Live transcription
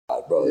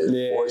bro.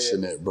 They're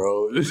forcing it,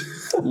 bro.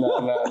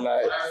 Nah.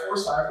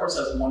 Fire Force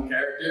has one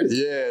character.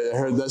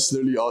 Yeah, that's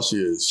literally all she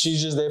is.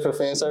 She's just there for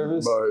fan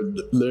service? Bro,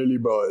 literally,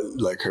 bro,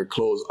 like her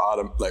clothes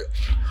like,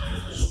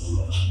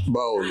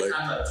 bro, like,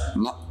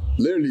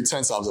 literally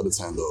 10 times out of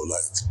 10, though.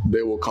 Like,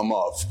 they will come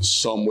off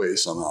some way,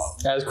 somehow.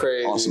 That's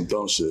crazy. On some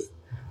dumb shit.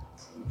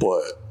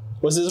 But...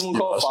 What's this one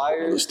called?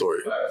 Fire? Story.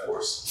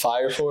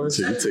 Fire Force?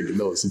 You taking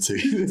notes.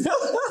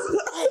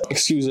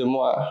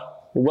 Excusez-moi.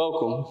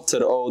 Welcome to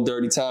the old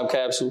Dirty Time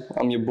Capsule.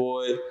 I'm your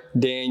boy,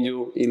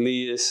 Daniel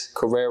Elias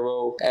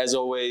Carrero. As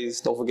always,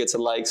 don't forget to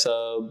like,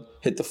 sub,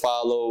 hit the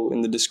follow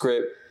in the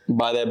description.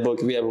 Buy that book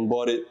if you haven't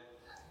bought it.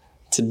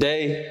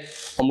 Today,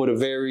 I'm with a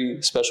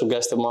very special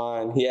guest of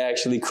mine. He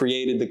actually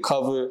created the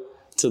cover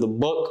to the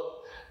book.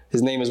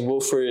 His name is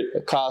Wilfred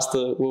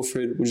Acosta.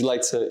 Wilfred, would you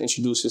like to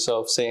introduce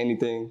yourself, say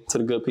anything to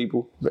the good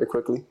people very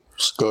quickly?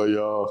 What's good,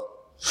 y'all?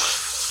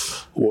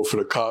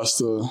 Wilfred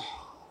Acosta,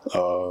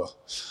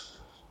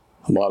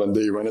 modern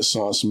day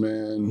Renaissance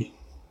man,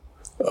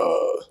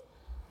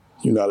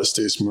 United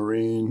States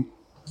Marine,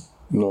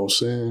 you know what I'm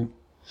saying?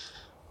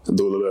 I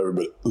do a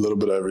little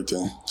bit of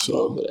everything.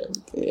 So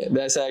yeah,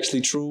 that's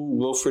actually true.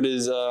 Wilfred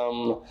is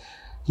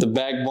the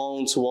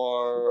backbone to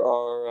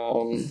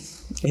our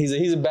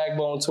he's a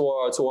backbone to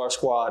our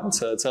squad,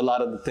 to a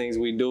lot of the things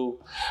we do.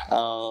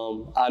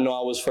 I know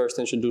I was first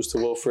introduced to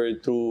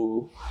Wilfred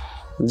through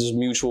just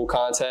mutual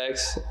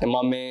contacts, and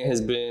my man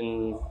has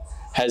been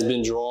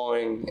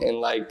drawing, and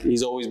like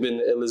he's always been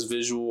the illest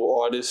visual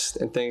artist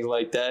and things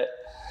like that.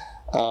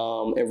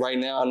 And right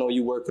now I know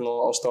you're working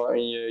on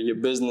starting your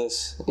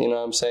business, you know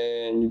what I'm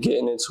saying? You're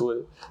getting into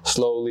it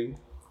slowly,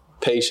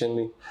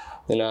 patiently,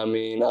 you know what I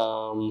mean?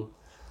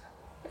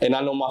 And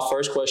I know my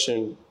first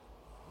question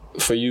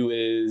for you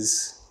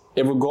is,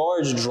 in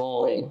regards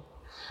drawing,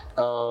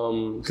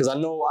 because I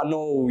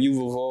know you've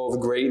evolved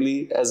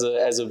greatly as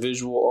a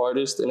visual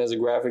artist and as a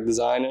graphic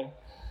designer,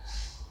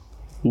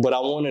 but I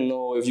want to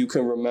know if you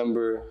can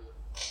remember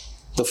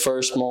the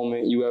first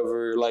moment you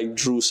ever like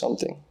drew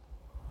something,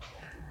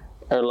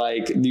 or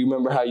like, do you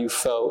remember how you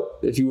felt?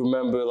 If you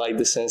remember like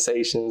the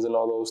sensations and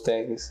all those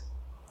things.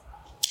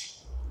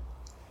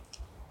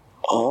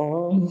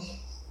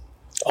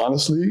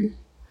 Honestly,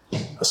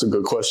 that's a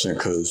good question,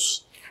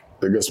 because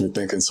it gets me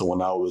thinking to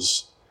when I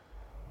was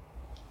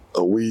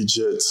a wee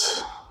jit,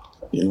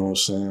 you know what I'm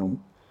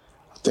saying?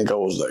 I think I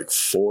was like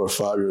 4 or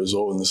 5 years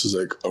old, and this is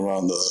like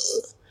around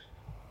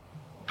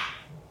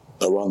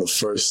the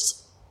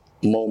first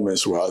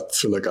moments where I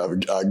feel like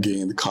I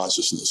gained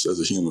consciousness as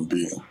a human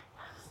being,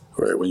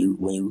 right? When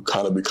you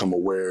kind of become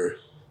aware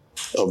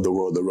of the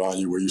world around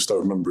you, where you start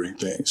remembering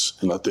things.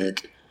 And I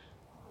think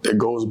it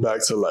goes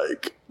back to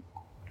like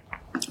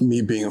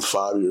me being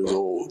 5 years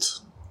old,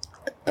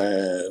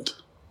 and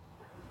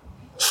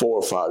 4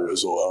 or 5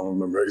 years old, I don't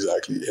remember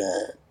exactly,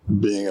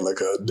 and being in like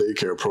a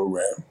daycare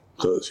program,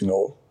 because, you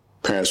know,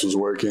 parents was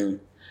working,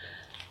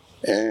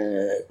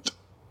 and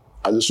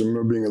I just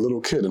remember being a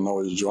little kid and I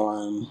was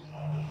drawing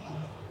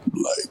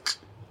like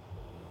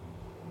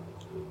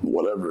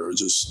whatever,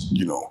 just,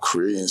 you know,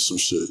 creating some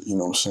shit, you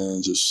know what I'm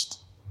saying? Just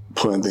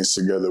putting things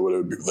together, whether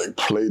it be like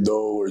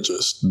Play-Doh or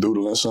just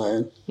doodling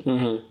something.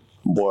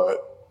 Mm-hmm.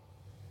 But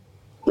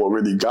what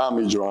really got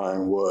me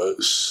drawing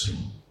was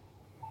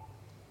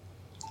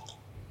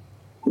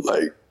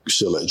like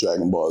shit like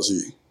Dragon Ball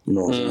Z. You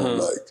know what I'm saying?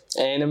 Like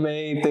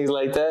anime, things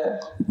like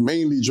that?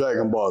 Mainly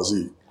Dragon Ball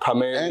Z.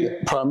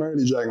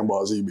 Primarily Dragon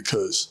Ball Z,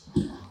 because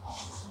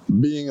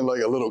being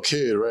like a little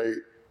kid, right?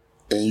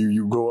 And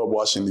you grow up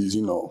watching these,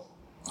 you know,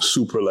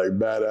 super like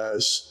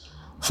badass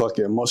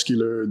fucking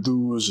muscular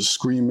dudes just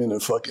screaming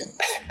and fucking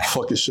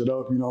shit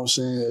up, you know what I'm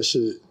saying? That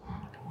shit,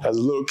 as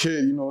a little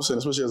kid, you know what I'm saying,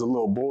 especially as a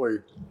little boy,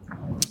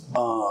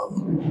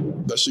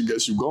 that shit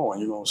gets you going,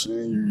 you know what I'm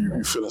saying?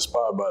 You feel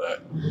inspired by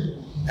that.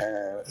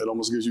 And it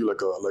almost gives you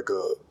like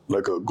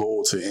a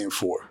goal to aim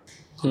for,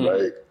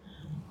 right?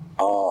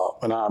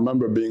 And I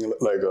remember being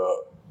like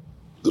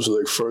this was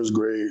like first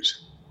grade,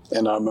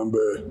 and I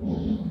remember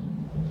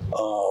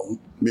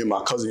me and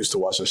my cousin used to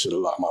watch that shit a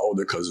lot. My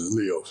older cousin,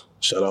 Leo.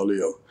 Shout out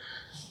Leo.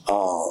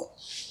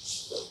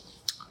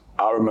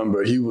 I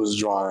remember he was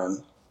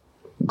drawing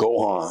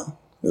Gohan.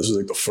 This was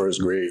like the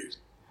first grade.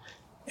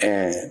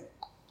 And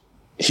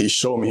he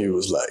showed me, he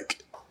was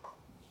like,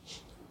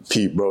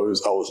 Pete, bro,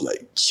 I was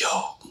like,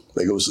 yo.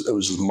 Like it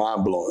was just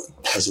mind blowing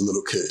as a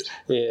little kid.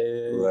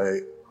 Yeah.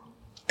 Right?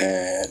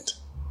 And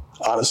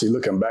honestly,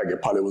 looking back,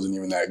 it probably wasn't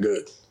even that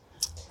good.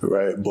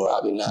 Right? But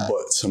probably not.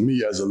 But to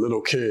me as a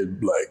little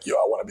kid, like, yo,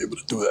 I want to be able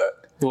to do that.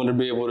 You want to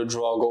be able to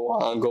draw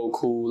Gohan,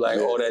 Goku,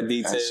 like all that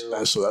detail.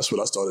 And so that's what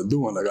I started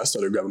doing. Like I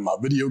started grabbing my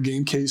video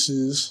game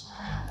cases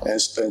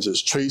and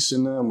just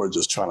tracing them or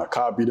just trying to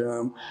copy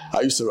them.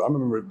 I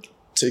remember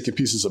taking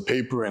pieces of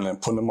paper and then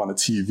putting them on the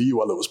TV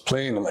while it was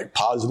playing and like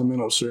pausing them in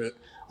on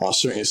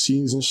certain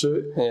scenes and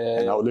shit.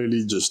 Yeah. And I would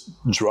literally just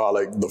draw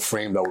like the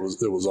frame that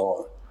it was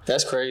on.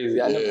 That's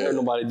crazy. I never heard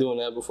nobody doing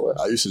that before.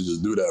 I used to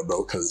just do that,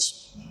 bro,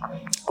 because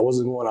I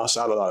wasn't going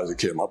outside a lot as a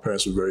kid. My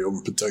parents were very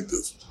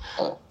overprotective.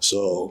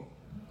 So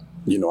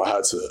you know,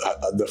 I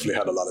definitely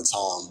had a lot of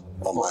time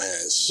on my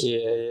hands. Yeah.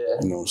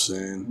 You know what I'm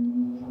saying?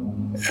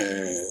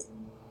 And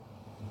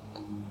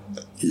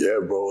yeah,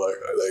 bro,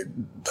 like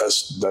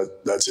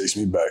that takes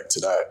me back to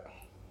that.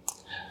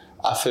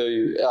 I feel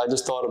you. I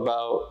just thought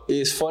about,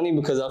 it's funny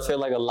because I feel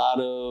like a lot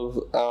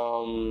of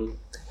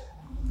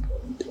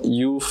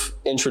youth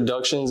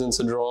introductions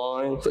into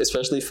drawing,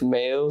 especially for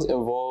males,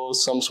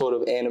 involves some sort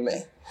of anime.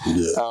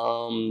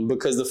 Yeah.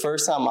 Because the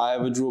first time I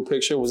ever drew a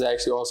picture was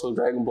actually also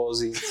Dragon Ball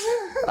Z.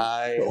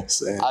 I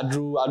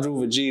drew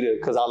Vegeta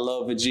because I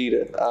love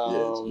Vegeta.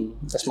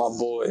 That's my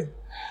boy.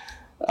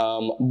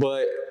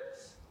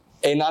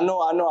 And I know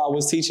I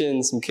was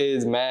teaching some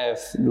kids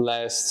math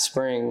last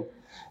spring,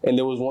 and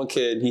there was one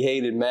kid, he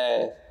hated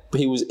math, but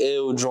he was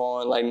ill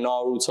drawing like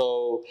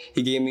Naruto.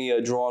 He gave me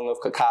a drawing of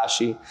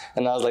Kakashi,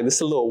 and I was like, this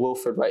is a little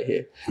Wilfred right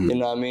here. You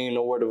know what I mean?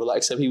 No word of it, like,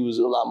 except he was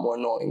a lot more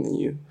annoying than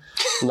you.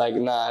 Like,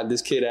 nah,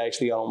 this kid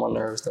actually got on my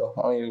nerves, though.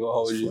 I don't even gonna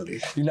hold you.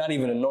 Funny. You're not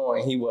even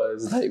annoying. He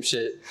was type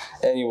shit.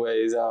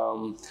 Anyways,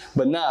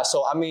 but nah,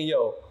 so, I mean,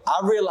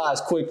 I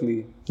realized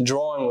quickly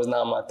drawing was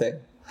not my thing.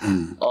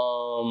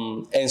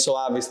 And so,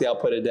 obviously, I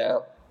put it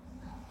down.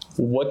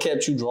 What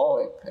kept you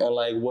drawing? And,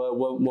 like,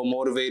 what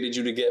motivated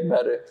you to get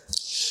better?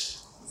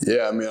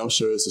 Yeah, I mean, I'm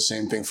sure it's the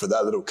same thing for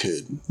that little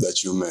kid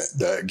that you met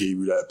that gave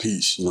you that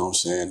piece, you know what I'm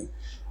saying?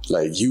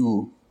 Like,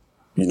 you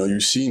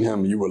seen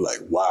him, you were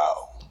like,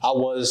 wow. I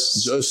was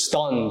just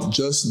stunned.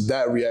 Just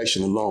that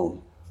reaction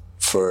alone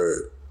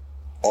for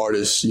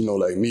artists,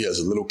 like me as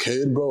a little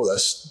kid, bro,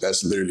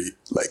 that's literally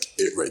like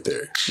it right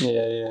there.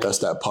 Yeah. That's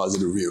that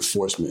positive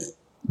reinforcement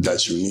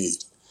that you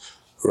need,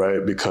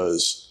 right?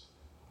 Because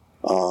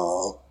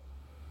you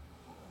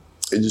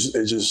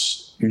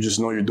just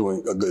know you're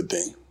doing a good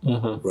thing,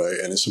 right?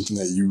 And it's something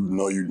that you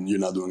know you're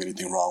not doing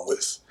anything wrong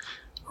with,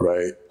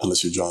 right?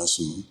 Unless you're drawing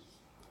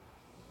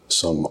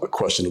some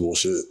questionable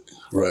shit,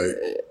 right?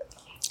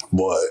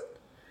 But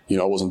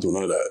I wasn't doing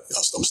none of that.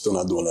 I'm still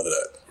not doing none of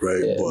that,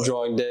 right? Yeah, but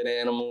drawing dead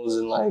animals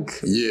and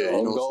like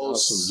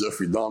ghosts, some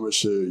Jeffrey Dahmer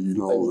shit, some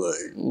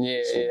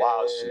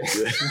wild shit.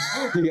 Yeah.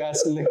 You got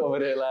some nigga over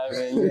there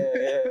laughing.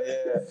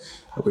 Yeah.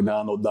 We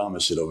not no Dahmer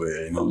shit over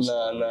here, you know what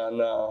I'm saying?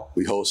 Nah.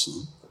 We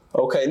wholesome.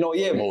 Okay, no,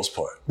 yeah. For the most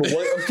part. But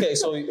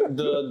so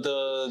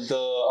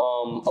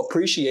the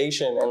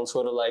appreciation and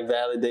sort of like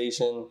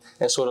validation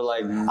and sort of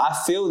like, I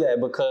feel that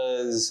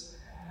because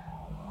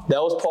that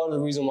was part of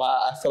the reason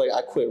why I feel like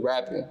I quit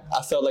rapping.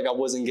 I felt like I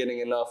wasn't getting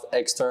enough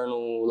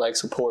external like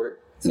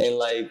support and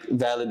like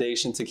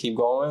validation to keep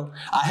going.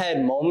 I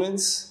had many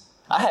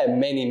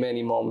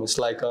moments.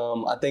 Like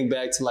I think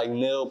back to like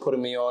Nil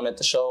putting me on at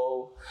the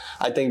show.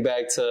 I think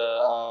back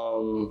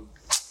to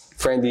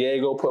Fran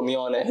Diego put me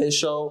on at his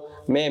show.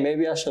 Man,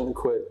 maybe I shouldn't have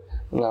quit.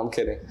 No, I'm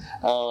kidding.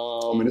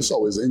 I mean, it's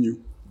always in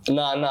you.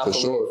 Nah, for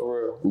sure.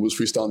 real. We was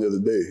freestyling the other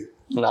day.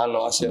 Nah, I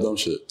know. I some dumb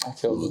shit. I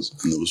killed it.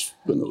 And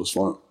it was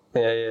fun.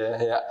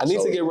 Yeah. I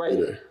need to get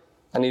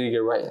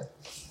right.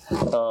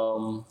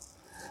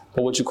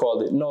 But what you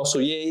called it? No, so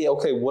yeah.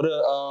 Okay, what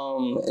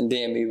and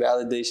damn, the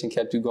validation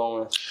kept you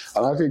going.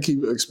 And I could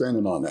keep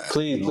expanding on that.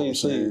 Please.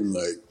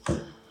 Like,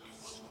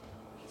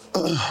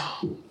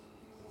 I'm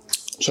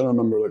trying to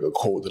remember like a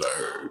quote that I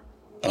heard,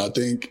 and I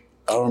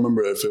don't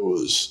remember if it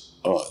was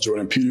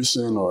Jordan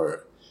Peterson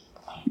or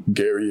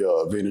Gary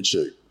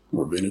Vaynerchuk.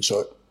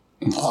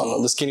 I don't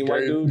know, the skinny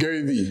white dude?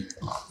 Gary V. You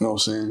know what I'm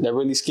saying? That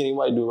really skinny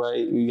white dude, right?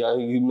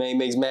 You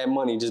makes mad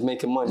money, just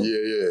making money.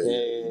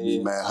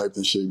 Yeah. Mad hyped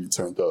and shit, be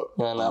turned up.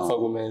 Nah,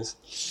 fuck with man.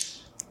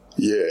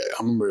 Yeah,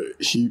 I remember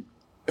it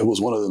was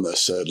one of them that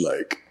said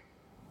like,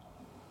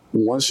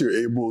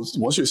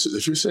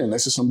 if you're sitting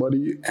next to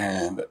somebody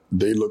and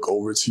they look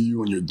over to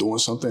you and you're doing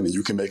something and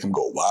you can make them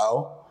go,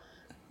 wow,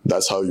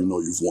 that's how you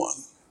know you've won.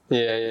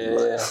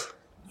 Yeah.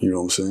 You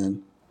know what I'm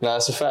saying? Nah,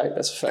 that's a fact.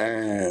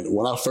 And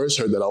when I first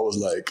heard that, I was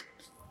like,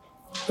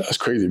 that's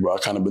crazy, bro. I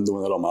kind of been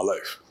doing that all my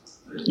life.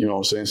 You know what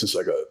I'm saying? Since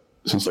a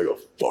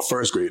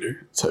first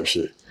grader type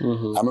shit.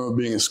 Mm-hmm. I remember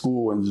being in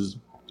school and just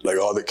like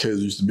all the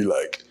kids used to be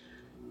like,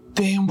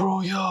 damn, bro,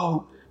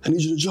 yo, I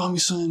need you to draw me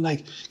something.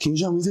 Like, can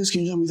you draw me this?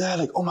 Can you draw me that?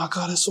 Like, oh my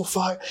God, that's so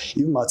fire.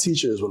 Even my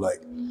teachers were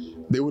like,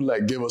 they would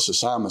like give us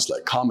assignments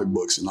like comic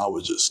books and I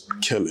would just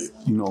kill it.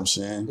 You know what I'm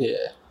saying?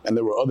 Yeah. And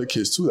there were other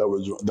kids too that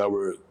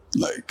were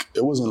like,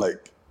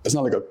 it's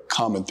not like a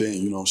common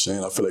thing, you know what I'm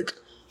saying? I feel like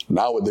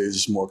nowadays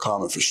it's more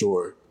common for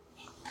sure.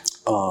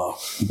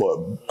 But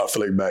I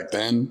feel like back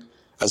then,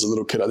 as a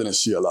little kid, I didn't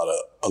see a lot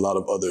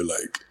of other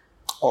like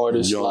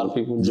artists, a lot of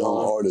people young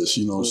artists,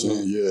 you know what I'm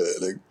saying?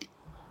 Yeah, like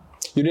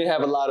you didn't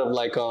have a lot of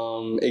like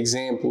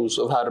examples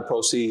of how to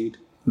proceed.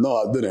 No,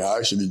 I didn't.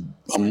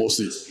 I'm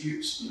mostly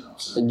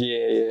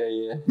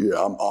Yeah.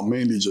 Yeah, I'm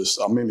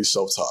mainly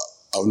self-taught.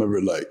 I've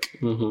never like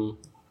well,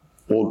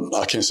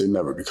 I can't say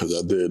never because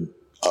I did.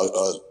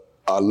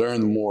 I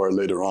learned more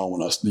later on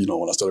when I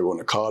started going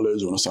to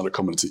college, when I started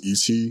coming to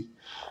ET. You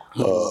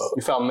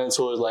found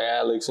mentors like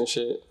Alex and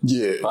shit.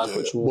 Yeah. But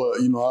I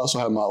also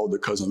had my older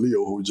cousin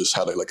Leo who just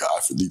had like an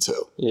eye for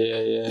detail.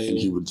 Yeah. And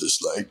he would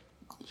just like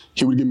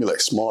he would give me like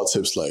small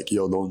tips like,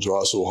 yo, don't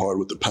draw so hard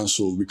with the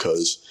pencil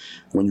because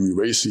when you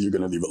erase it, you're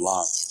going to leave a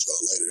line, like draw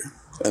lighter.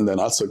 And then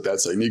I took that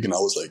technique and I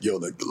was like, yo,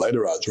 like the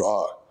lighter I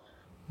draw,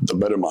 the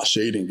better my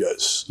shading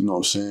gets, you know what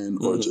I'm saying?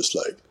 Or just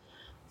like,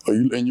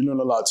 and you learn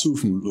a lot too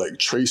from like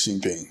tracing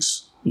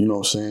things, you know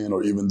what I'm saying?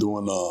 Or even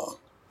doing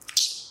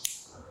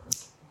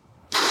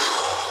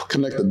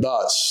connect the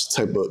dots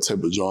type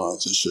of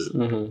drawings and shit.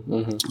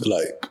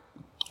 Like,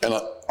 and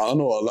I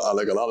know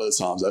like a lot of the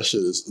times that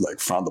shit is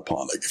like frowned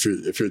upon. Like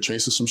if you're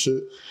tracing some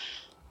shit,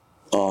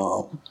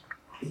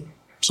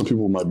 some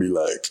people might be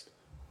like,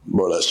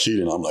 bro, that's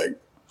cheating. I'm like,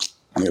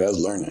 yeah, that's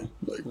learning.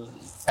 Like,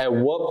 at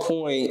what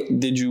point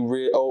did you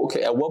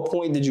at what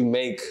point did you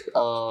make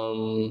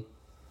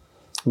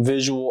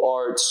visual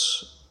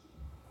arts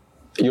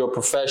your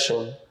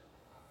profession?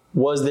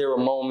 Was there a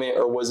moment,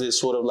 or was it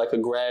sort of like a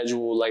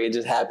gradual, like it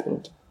just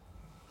happened?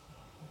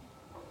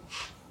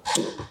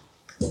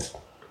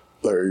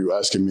 Like, are you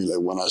asking me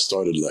like when I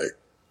started like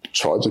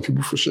charging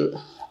people for shit?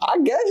 I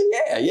guess,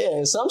 yeah,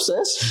 in some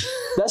sense.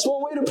 That's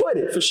one way to put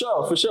it, for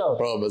sure.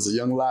 Bro, as a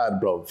young lad,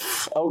 bro.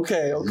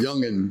 Okay.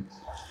 Young and...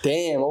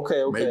 Damn,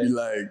 okay. Maybe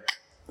like...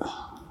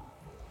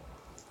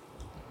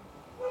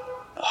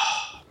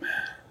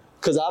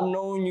 Because I've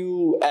known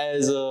you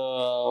as you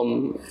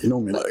know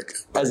me like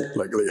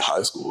late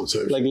high school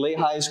too. Like late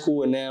high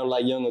school and now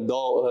like young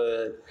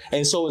adulthood.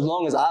 And so as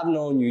long as I've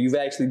known you, you've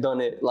actually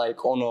done it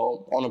like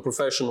on a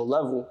professional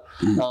level.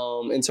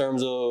 In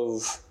terms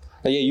of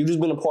you've just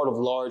been a part of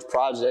large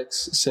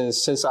projects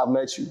since I've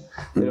met you.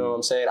 You know what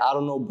I'm saying? I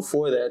don't know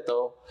before that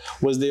though.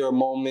 Was there a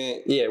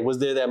moment? Yeah, was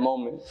there that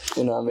moment?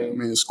 You know what I mean? I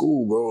mean, in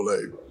school, bro,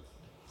 like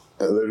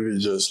I literally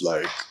just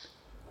like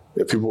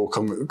if people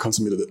come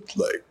to me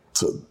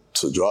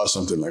to draw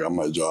something, like I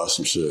might draw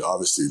some shit,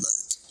 obviously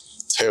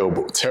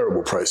like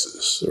terrible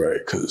prices,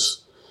 right?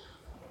 Because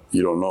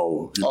you don't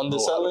know.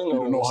 Underselling? You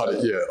don't know how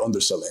to,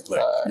 underselling.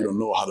 Like you don't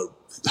know how to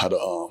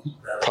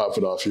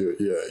profit off you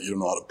don't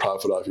know how to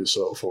profit off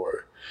yourself,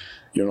 or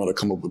you don't know how to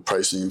come up with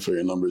pricing for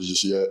your numbers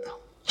just yet.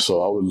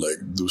 So I would like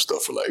do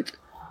stuff for like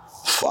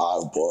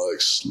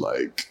 $5,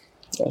 like.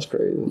 That's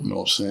crazy. You know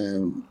what I'm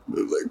saying?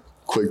 Like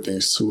quick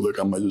things too, like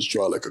I might just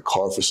draw like a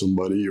car for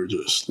somebody, or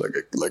just like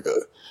a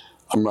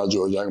I remember I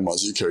drew a Dragon Ball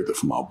Z character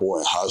for my boy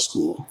in high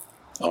school.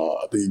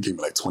 I think he gave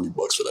me like $20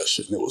 for that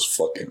shit, and it was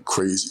fucking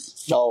crazy.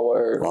 Oh,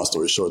 word. Long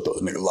story short, though,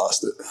 the nigga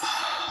lost it.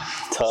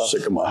 Tough.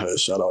 Shaking my head.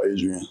 Shout out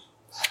Adrian.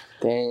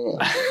 Damn.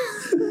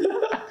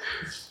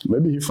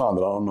 Maybe he found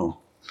it. I don't know.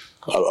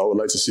 I would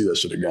like to see that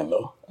shit again,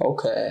 though.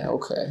 Okay. Yeah.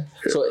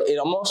 So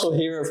I'm also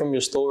hearing from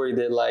your story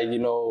that, like, you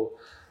know,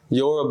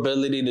 your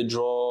ability to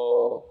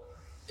draw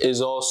is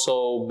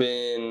also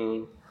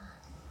been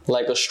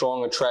like a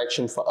strong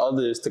attraction for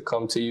others to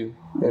come to you.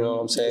 You know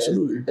what I'm saying?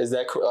 Absolutely. Is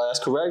that that's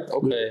correct?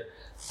 Okay. Yeah.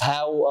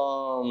 How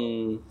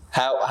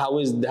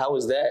is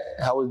that?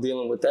 How is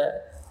dealing with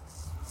that?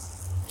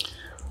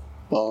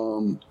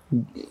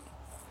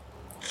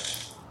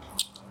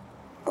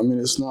 I mean,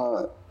 it's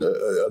not.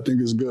 I think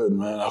it's good,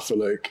 man. I feel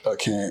like I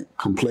can't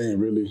complain,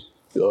 really.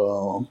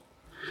 You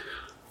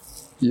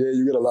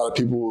get a lot of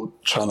people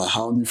trying to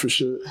hound you for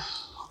shit.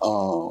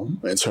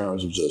 In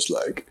terms of just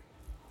like,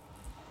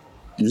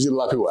 you see a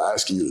lot of people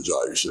asking you to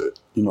draw your shit.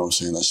 You know what I'm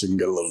saying? That shit can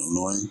get a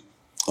little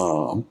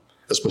annoying,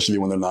 especially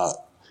when they're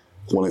not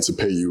willing to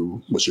pay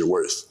you what you're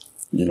worth.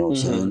 You know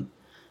what I'm saying?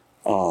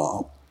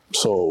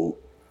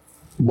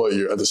 But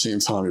you're at the same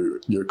time,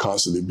 you're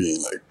constantly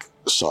being like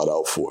sought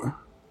out for.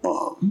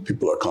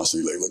 People are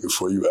constantly like looking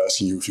for you,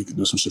 asking you if you could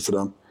do some shit for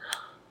them,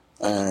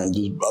 and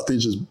I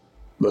think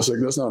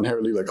that's not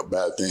inherently like a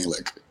bad thing.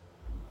 Like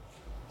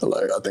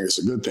I think it's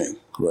a good thing,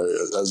 right?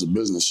 As a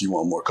business, you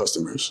want more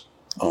customers,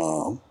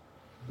 and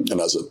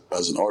as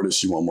an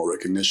artist, you want more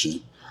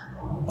recognition.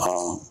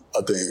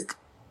 I think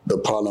the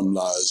problem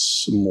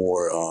lies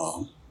more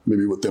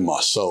maybe within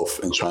myself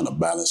and trying to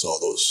balance all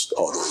those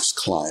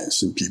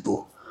clients and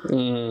people. You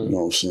know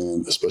what I'm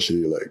saying?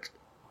 Especially like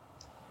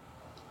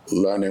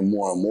learning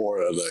more and more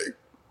that like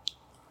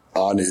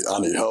I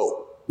need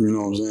help. You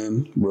know what I'm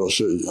saying? Real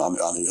shit. I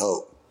need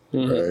help.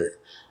 Right?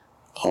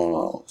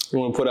 You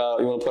want to put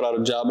out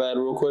a job ad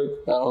real quick?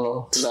 I don't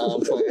know. Nah,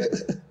 I'm playing.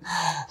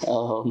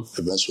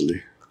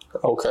 Eventually.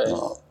 Okay.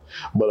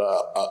 But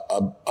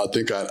I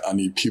think I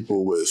need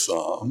people with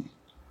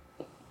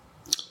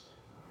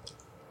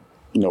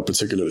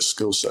particular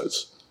skill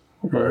sets.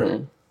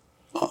 Right.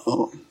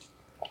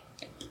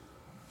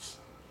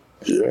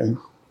 Yeah.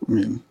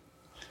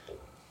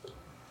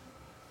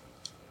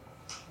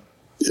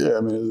 I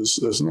mean,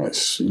 it's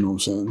nice. You know what I'm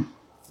saying?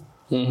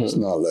 It's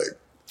not like.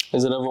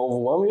 Is it ever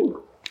overwhelming?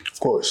 Of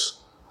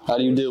course. How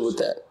do you deal with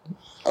that?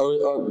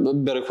 Or a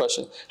better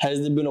question: has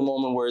there been a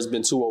moment where it's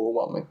been too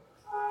overwhelming?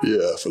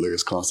 Yeah, I feel like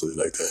it's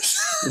constantly like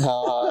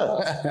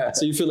that.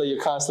 So you feel like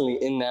you're constantly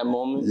in that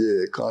moment?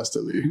 Yeah,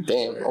 constantly.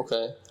 Damn.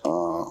 Okay.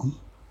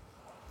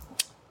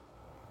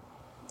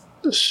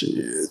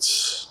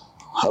 Shit.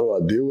 How do I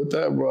deal with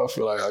that, bro? I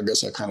feel like you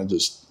kind of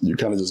just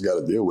got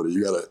to deal with it.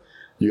 You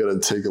you gotta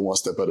take it one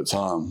step at a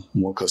time,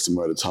 one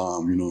customer at a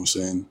time. You know what I'm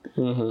saying?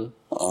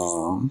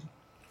 Mm-hmm.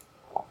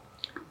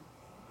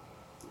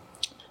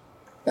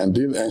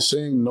 And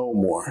saying no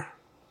more,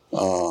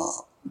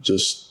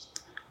 just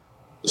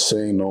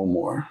saying no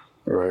more.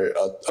 Right?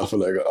 I feel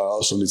like I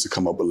also need to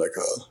come up with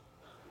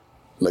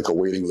like a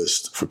waiting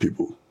list for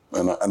people,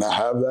 and I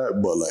have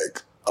that, but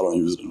like I don't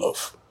use it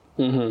enough.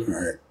 Mm-hmm.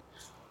 Right?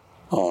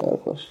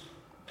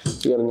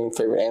 You got any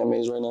favorite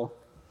animes right now?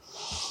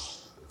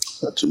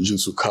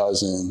 Jujutsu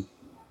Kaisen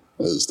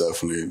is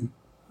definitely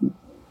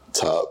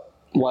top.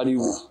 Why do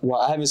you?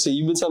 Why I haven't seen.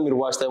 You've been telling me to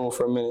watch that one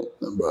for a minute.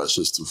 Bro, it's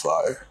just too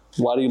fire.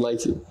 Why do you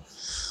like it?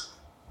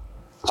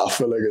 I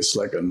feel like it's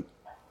like the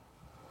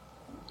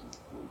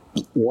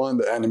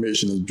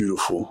animation is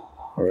beautiful,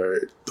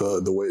 right?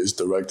 The way it's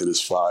directed is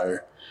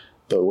fire.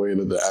 The way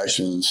that the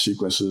action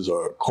sequences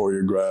are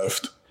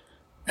choreographed,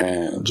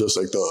 and just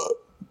like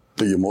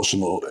the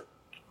emotional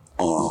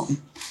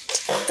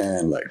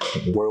and like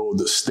world,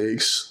 the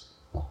stakes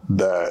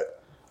that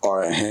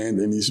are at hand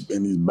in these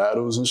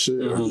battles and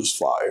shit are just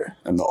fire.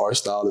 And the art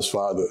style is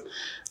fire.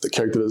 The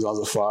character designs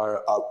are fire.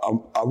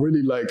 I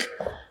really like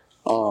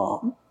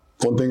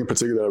one thing in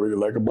particular that I really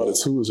like about it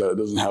too is that it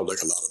doesn't have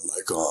like a lot of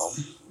like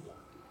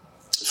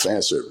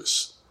fan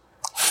service.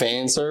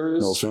 Fan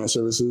service? You know what fan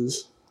service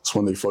is? It's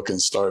when they fucking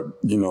start,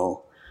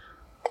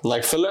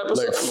 like filler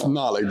episodes?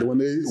 Like when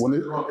they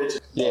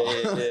Yeah.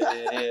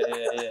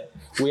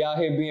 We out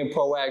here being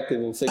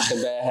proactive and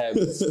fixing bad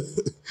habits.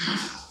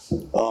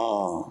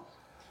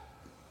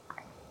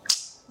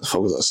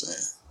 What was I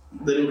saying?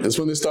 It's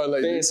when they start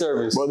like fan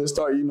service. But they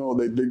start,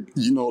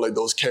 like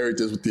those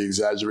characters with the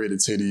exaggerated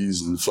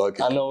titties and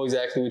fucking. I know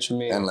exactly what you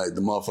mean. And like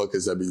the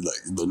motherfuckers that be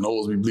like the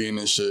nose be bleeding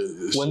and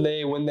shit. When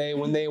they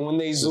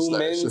zoom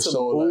in to the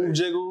boob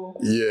jiggle.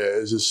 Yeah,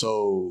 it's just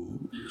so.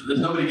 There's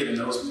nobody getting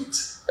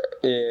nosebleeds.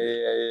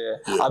 Yeah.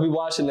 I'll be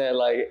watching that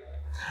like.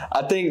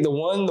 I think the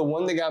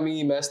one that got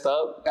me messed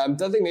up. I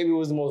think maybe it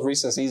was the most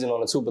recent season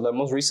on it too, but the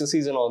most recent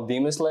season on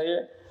Demon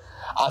Slayer.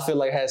 I feel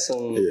like had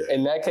some,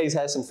 in that case,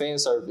 had some fan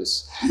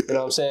service. You know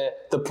what I'm saying?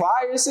 The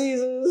prior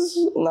seasons,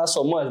 not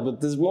so much,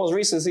 but this most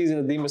recent season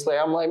of Demon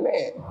Slayer, I'm like,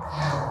 man,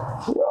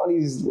 where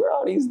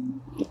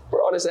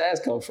all this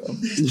ass come from?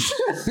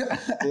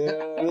 You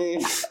know what I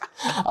mean?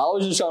 I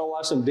was just trying to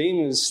watch some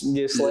demons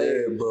get slayed.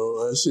 Yeah,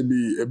 bro, it'd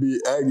be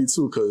aggy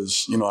too,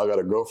 cause I got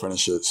a girlfriend and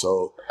shit.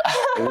 So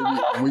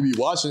when we be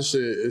watching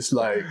shit, it's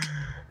like.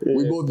 Yeah.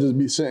 We both just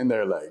be sitting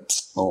there like,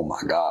 oh my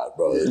God,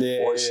 bro.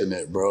 Forcing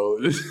it, bro.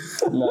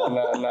 No.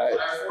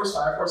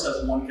 Fire Force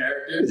has one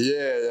character.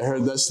 Yeah,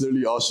 that's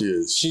literally all she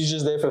is. She's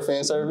just there for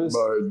fan service?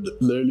 Bro,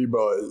 literally,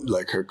 bro,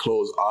 like her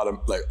clothes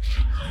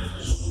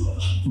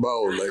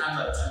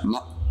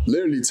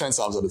literally 10 times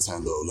out of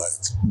 10 though. Like,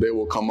 they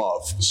will come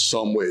off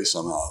some way,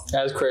 somehow.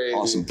 That's crazy.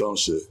 On some dumb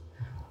shit.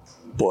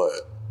 But.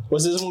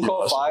 What's this one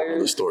called?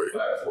 Fire? Story.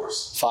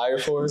 Fire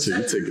Force?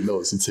 You taking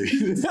notes.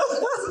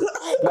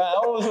 Nah, I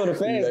always for the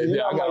fans.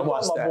 I gotta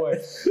watch that.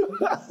 Boy.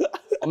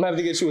 I'm gonna have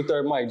to get you a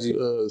third mic, G.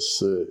 Oh,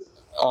 shit.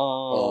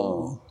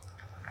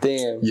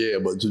 Damn. Yeah,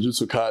 but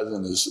Jujutsu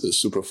Kaisen is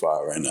super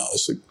fire right now.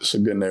 It's a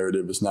good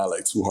narrative. It's not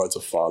like too hard to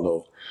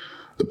follow.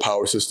 The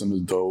power system is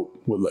dope.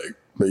 With like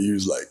they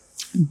use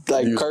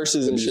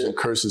curses and shit.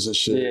 Curses and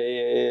shit.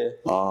 Yeah.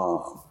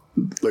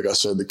 Like I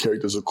said, the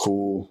characters are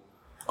cool.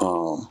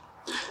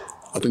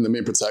 I think the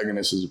main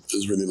protagonist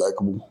is really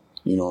likable.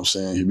 You know what I'm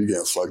saying? He be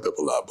getting fucked up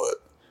a lot, but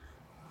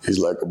he's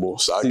likable.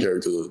 Side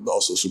characters are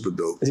also super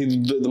dope. Is he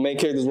the main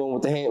character's one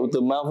with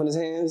the mouth in his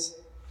hands?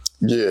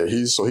 Yeah,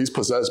 he's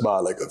possessed by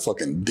like a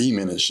fucking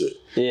demon and shit.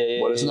 Yeah.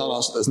 But it's not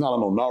on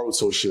no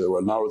Naruto shit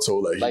where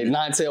Naruto like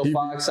Nine-Tailed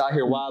Fox out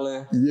here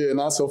wilding. Yeah,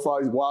 Nine-Tailed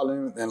Fox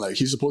wilding, and like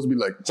he's supposed to be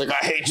like it's like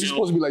I hate you. He's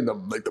supposed to be like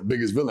the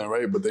biggest villain,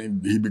 right? But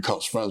then he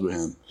becomes friends with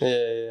him.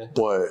 Yeah.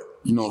 But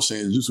you know what I'm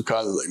saying? Jujutsu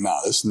Kaisen is like,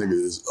 nah, this nigga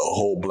is a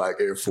whole black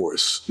Air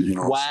Force. You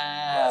know what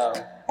I'm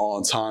saying? Like,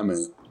 on time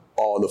and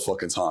all the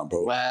fucking time,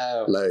 bro.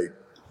 Wow. Like,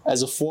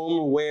 as a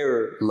former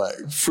wearer,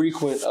 like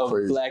frequent of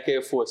crazy. black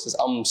Air Forces,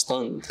 I'm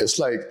stunned. It's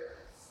like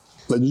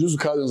Jujutsu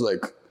Kaisen is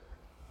like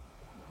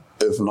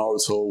if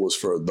Naruto was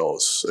for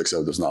adults,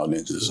 except there's not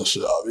ninjas and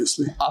shit,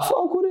 obviously. I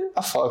fuck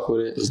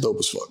with it. It's dope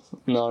as fuck.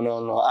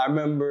 No. I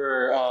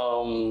remember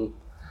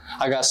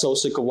I got so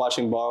sick of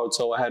watching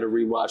Boruto, I had to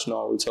rewatch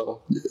Naruto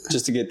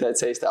just to get that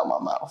taste out of my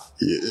mouth.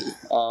 Yeah.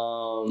 I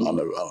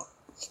don't.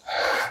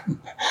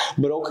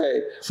 But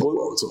okay.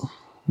 Boruto.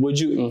 Would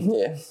you?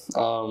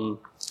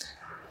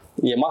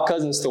 Yeah, my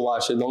cousins still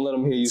watch it. Don't let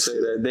them hear you say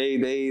that.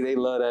 They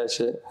love that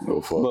shit.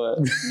 No fuck.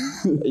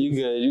 But you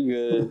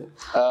good.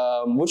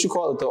 What you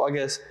call it though? I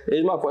guess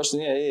here's my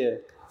question. Yeah.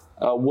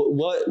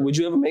 What would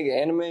you ever make an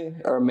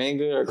anime or a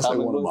manga or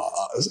comic book?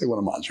 It's like one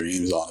of my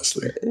dreams,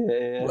 honestly.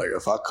 Yeah. Like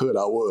if I could,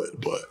 I would.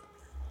 But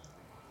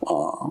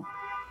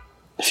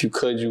if you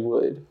could, you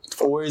would.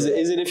 Or is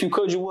it if you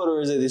could, you would, or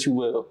is it that you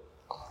will?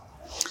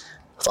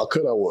 If I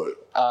could, I would.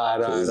 All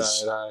right.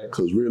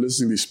 Because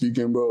realistically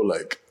speaking, bro,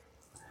 like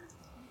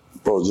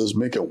bro, just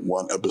making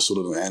one episode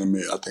of an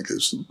anime, I think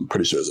I'm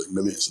pretty sure it's like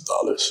millions of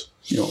dollars.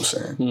 You know what I'm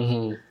saying?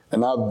 Mm-hmm.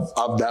 And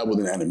I've dabbled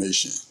in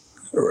animation,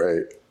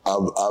 right?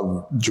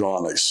 I've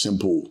drawn like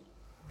simple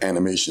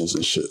animations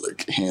and shit,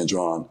 like hand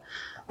drawn.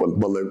 But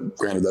like,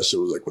 granted, that shit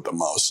was like with the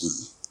mouse and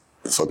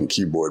the fucking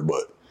keyboard,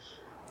 but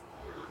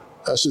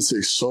that shit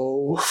takes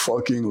so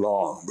fucking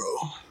long,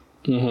 bro.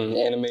 Mm-hmm.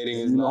 Animating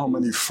is you know how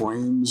many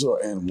frames are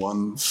in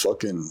one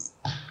fucking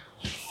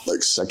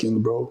like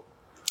second, bro?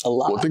 A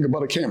lot. Well, think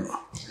about a camera,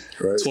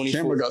 right? 24.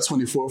 Camera got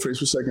 24 frames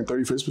per second,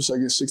 30 frames per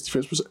second, 60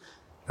 frames per second.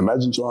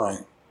 Imagine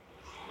drawing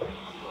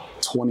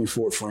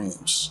 24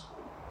 frames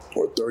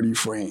or 30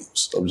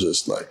 frames of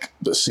just like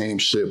the same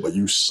shit, but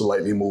you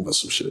slightly moving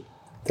some shit.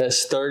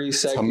 That's 30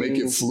 seconds. To make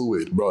it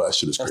fluid, bro, that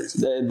shit is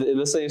crazy.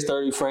 Let's say it's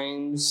 30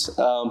 frames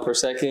per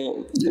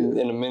second. Yeah.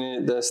 In a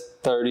minute, that's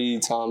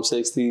 30 times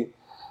 60.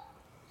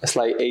 That's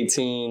like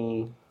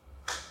 18.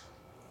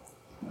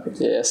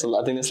 Yeah,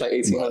 so I think it's like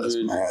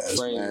 1,800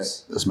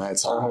 frames. That's mad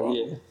time, bro.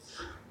 Yeah.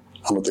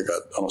 I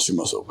don't see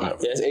myself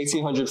having. Yeah, it's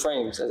 1,800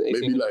 frames. That's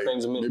 1,800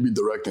 frames a minute. Maybe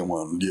directing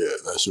one, yeah,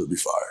 that should be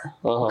fire.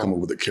 Come up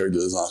with a character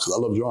design, because I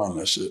love drawing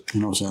that shit. You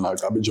know what I'm saying?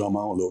 I've been drawing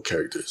my own little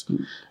characters.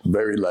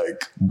 Very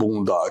like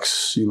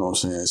Boondocks, you know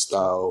what I'm saying,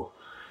 style,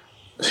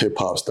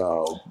 hip-hop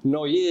style.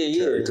 No,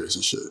 yeah. Characters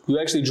and shit. You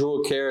actually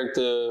drew a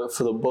character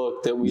for the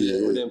book that we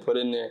didn't put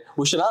in there.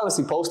 We should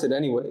honestly post it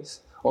anyways.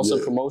 On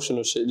some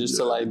promotional shit, just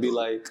to like be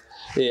like,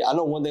 I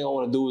know one thing I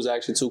want to do is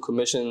actually to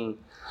commission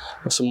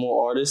some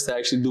more artists to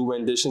actually do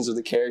renditions of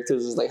the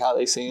characters, is like how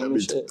they see them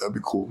and shit. That'd be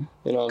cool.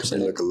 You know what I'm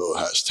saying? Be like a little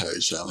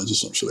hashtag challenge or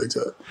some shit like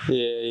that.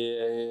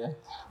 Yeah.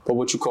 But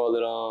what you call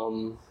it?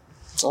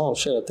 Oh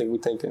shit! I think we're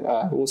thinking.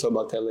 All right, we'll talk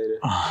about that later.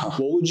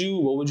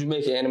 What would you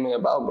make an anime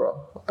about,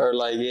 bro? Or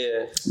like,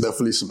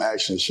 definitely some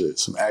action shit,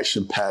 some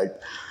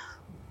action-packed,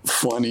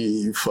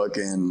 funny,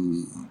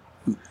 fucking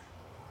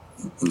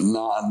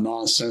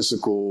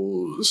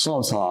nonsensical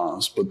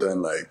sometimes, but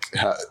then like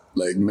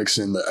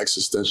mixing the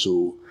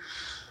existential,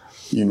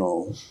 you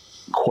know,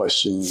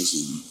 questions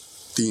and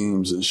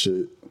themes and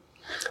shit.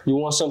 You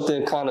want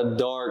something kind of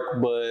dark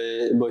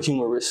but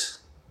humorous.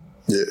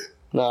 Yeah,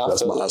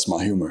 that's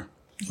my humor.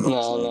 You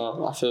know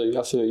no, I feel you.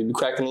 You be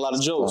cracking a lot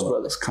of jokes,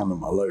 brother. That's kind of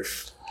my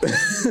life.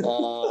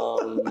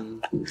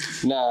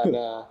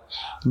 Nah.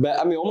 But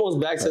I mean,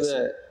 almost back to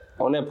that.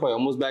 On that point,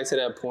 almost back to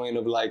that point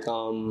of like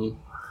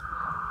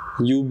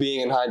you being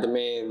in high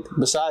demand.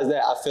 Besides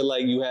that, I feel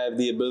like you have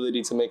the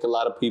ability to make a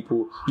lot of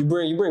people. You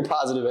bring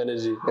positive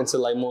energy into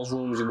like most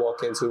rooms you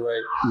walk into,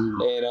 right?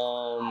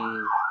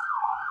 And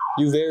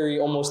you very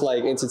almost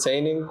like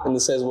entertaining in the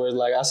sense where it's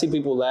like I see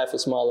people laugh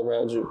and smile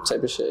around you,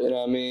 type of shit. You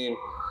know what I mean?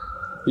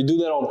 You do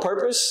that on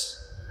purpose,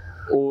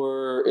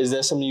 or is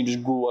that something you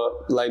just grew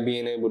up like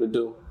being able to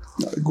do?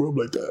 I grew up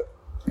like that.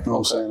 You know what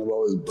I'm saying?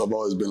 I've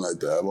always been like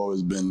that. I've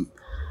always been,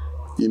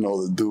 you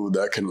know, the dude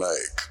that can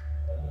like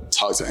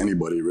talk to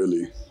anybody,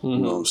 really. You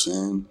know what I'm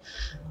saying?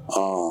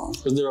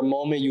 Was there a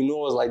moment you knew it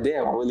was like,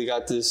 damn, I really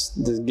got this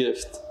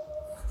gift?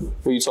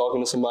 Were you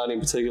talking to somebody in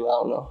particular? I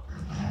don't know.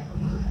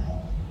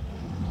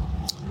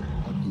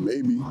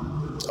 Maybe.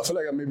 I feel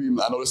like I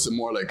noticed it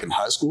more like in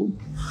high school.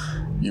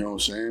 You know what I'm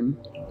saying?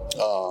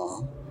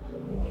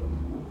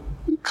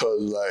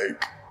 Because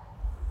like,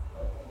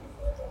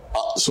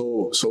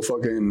 so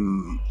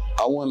fucking,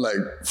 I won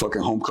like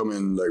fucking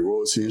homecoming like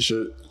royalty and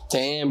shit.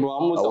 Damn, bro,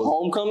 I'm with the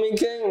homecoming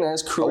king.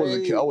 That's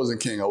crazy. I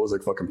wasn't king. I was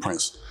like fucking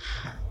prince.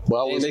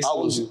 But I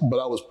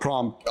was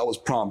prom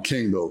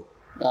king though.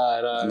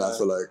 All right. And I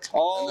feel like,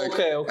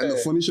 okay. And the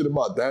funny shit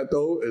about that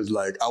though is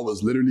like I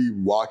was literally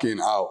walking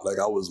out, like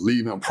I was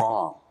leaving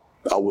prom.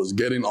 I was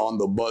getting on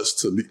the bus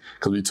to leave,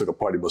 because we took a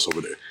party bus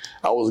over there.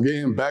 I was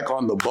getting back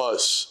on the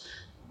bus,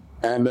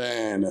 and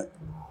then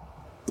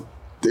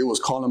they was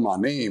calling my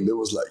name. They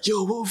was like,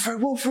 yo,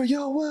 Wilfred,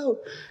 yo,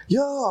 Will.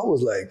 Yo, I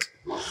was like,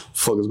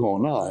 fuck is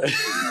going on? He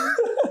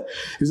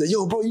was like,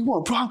 yo, bro, you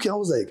want prom kid? I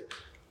was like,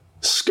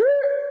 skirt.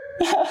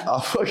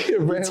 I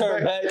fucking ran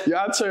back.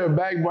 Yeah, I turned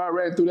back, bro. I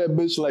ran through that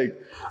bitch like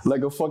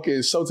a fucking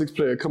Celtics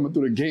player coming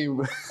through the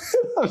game.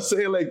 I'm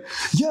saying like,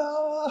 yeah.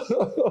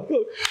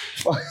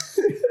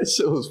 That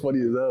shit was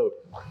funny as hell.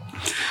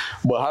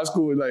 But high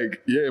school,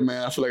 like, yeah,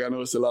 man, I feel like I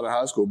noticed a lot in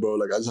high school, bro.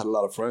 Like, I just had a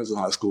lot of friends in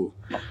high school.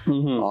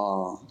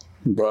 Bro,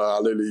 I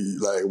literally,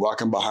 like,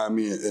 walking behind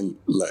me and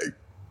like,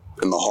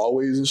 in the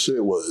hallways and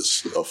shit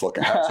was a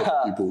fucking hassle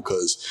for people,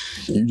 because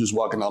you just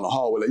walking down the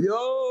hallway like,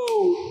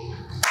 yo!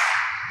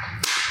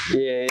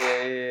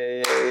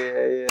 Yeah.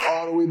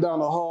 All the way down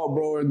the hall,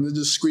 bro, and they're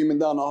just screaming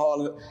down the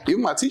hall.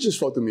 Even my teachers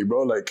fucked with me,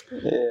 bro. Like,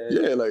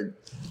 like.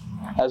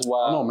 That's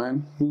wild. I know,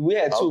 man. We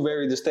had two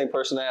very distinct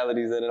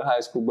personalities in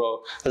high school,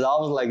 bro. Because I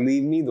was like,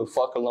 leave me the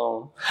fuck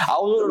alone. I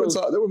was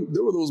there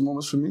were those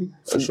moments for me,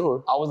 for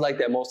sure. I was like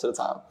that most of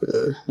the time.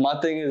 Yeah. My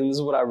thing is, and this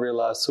is what I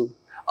realized too,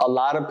 a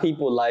lot of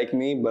people like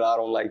me, but I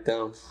don't like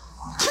them.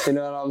 You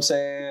know what I'm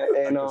saying?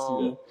 And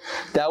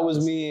that was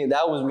me in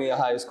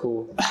high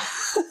school.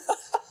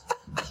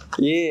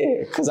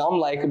 Yeah, because I'm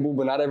likable,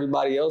 but not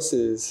everybody else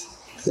is.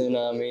 You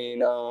know what I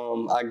mean?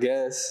 I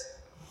guess.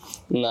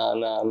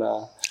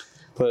 Nah.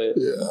 But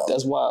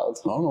that's wild.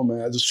 I don't know,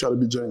 man. I just try to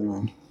be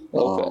genuine.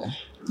 Okay.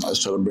 I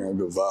just try to bring a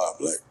good vibe.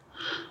 Like,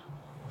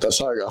 that's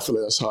how I feel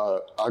like that's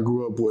how I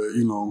grew up with,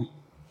 you know,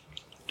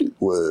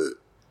 with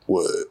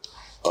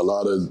a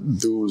lot of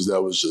dudes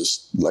that was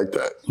just like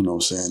that. You know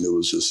what I'm saying? It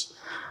was just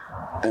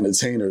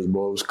entertainers,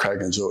 bro. It was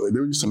cracking jokes. Like, they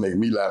used to make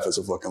me laugh as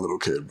a fucking little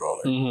kid,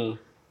 bro.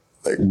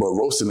 Like, but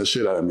roasting the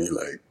shit out of me,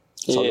 like,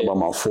 talking about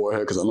my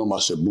forehead, because I know my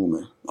shit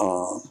booming.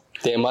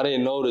 Damn, I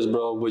didn't notice,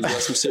 bro, but you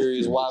got some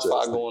serious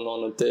Wi-Fi going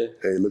on up there.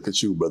 Hey, look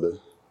at you, brother.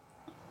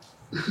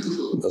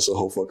 That's a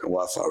whole fucking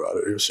Wi-Fi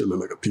router. Your shit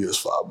look like a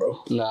PS5,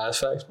 bro. Nah, that's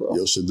facts, bro.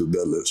 Your shit do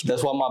deadlifts, bro.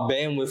 That's why my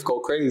bandwidth go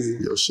crazy.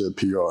 Your shit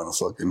PR and a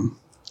fucking...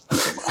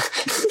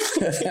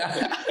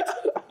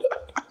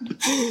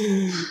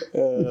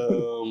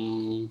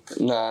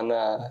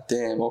 Nah.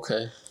 Damn,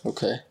 okay.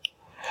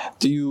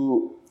 Do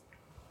you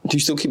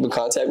still keep in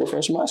contact with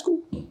friends from high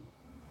school?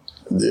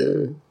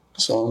 Yeah,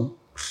 some.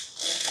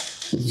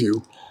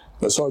 Few.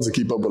 But it's hard to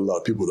keep up with a lot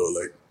of people, though.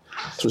 Like,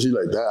 especially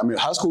like that. I mean,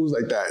 high school is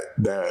like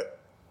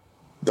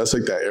that's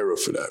like that era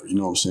for that. You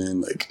know what I'm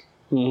saying? Like,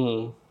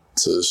 to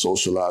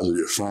socialize with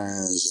your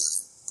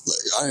friends.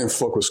 Like, I didn't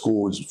fuck with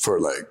school for,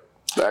 like,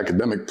 the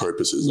academic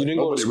purposes. You like,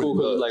 didn't go to school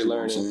because you like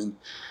learning?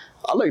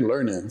 I like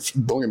learning.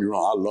 Don't get me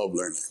wrong. I love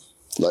learning.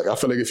 Like, I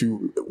feel like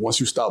once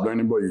you stop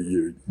learning, bro,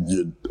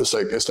 it's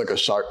like a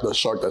shark. The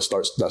shark that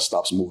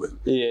stops moving.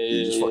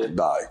 You just fucking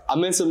die. I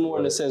meant it more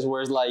in the sense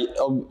where it's like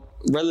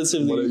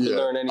relatively you can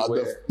learn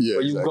anywhere.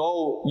 But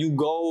you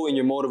go and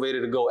you're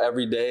motivated to go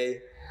every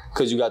day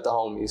because you got the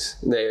homies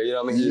there. You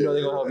know what I mean? You know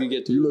they're gonna help you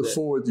get through. You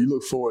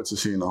look forward to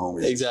seeing the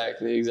homies.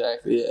 Exactly. Yeah.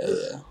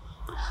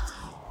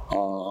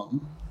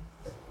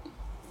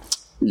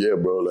 Yeah,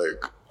 bro.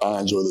 Like, I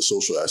enjoy the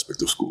social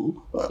aspect of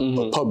school, but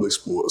public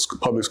school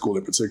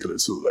in particular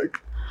too. Like,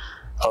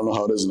 I don't know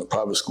how it is in a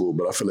private school,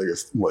 but I feel like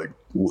if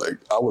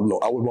I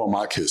would want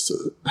my kids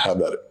to have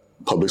that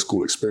public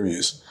school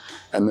experience,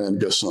 and then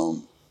get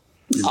some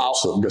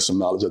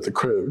knowledge at the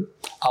crib.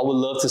 I would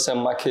love to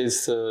send my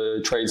kids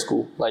to trade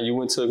school. Like, you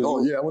went to.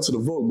 Oh yeah, I went to the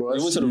Vogue, bro.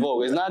 You went to the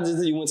Vogue. It's not just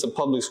that you went to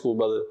public school,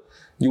 brother.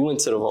 You went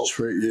to the Vogue.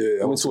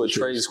 I went to a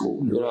trade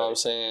school. You know what I'm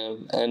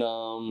saying? And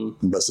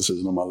best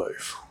decision of my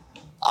life.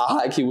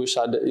 I actually wish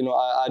I did. You know,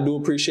 I do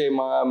appreciate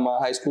my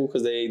high school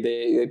because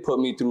they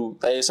put me through.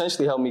 They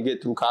essentially helped me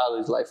get through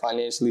college, like,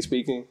 financially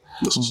speaking.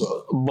 That's what's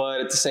up.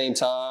 But at the same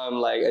time,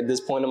 like, at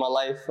this point in my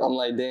life, I'm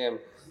like, damn.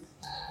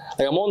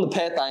 Like, I'm on the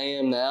path I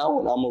am now,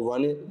 and I'm gonna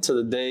run it to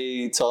the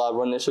day till I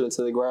run this shit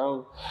into the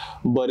ground.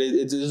 But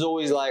it's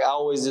always like, I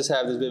always just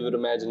have this vivid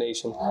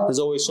imagination. There's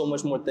always so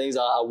much more things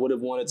I would have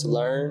wanted to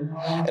learn,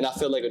 and I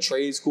feel like a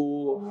trade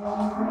school.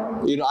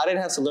 You know, I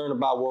didn't have to learn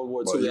about World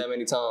War II that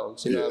many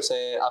times. You know what I'm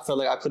saying? I feel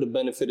like I could have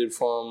benefited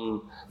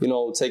from, you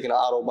know, taking an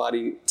auto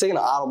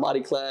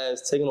body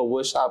class, taking a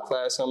wood shop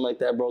class, something like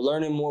that, bro.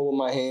 Learning more with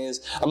my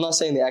hands. I'm not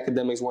saying the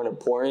academics weren't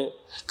important,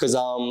 because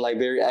I'm, like,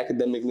 very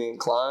academically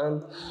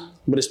inclined.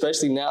 But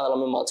especially now that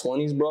I'm in my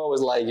 20s, bro,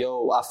 it's like,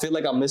 yo, I feel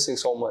like I'm missing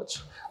so much.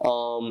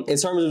 In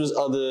terms of just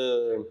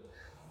other,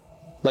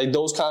 like,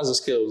 those kinds of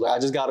skills. Like, I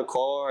just got a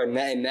car, and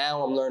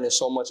now I'm learning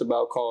so much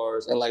about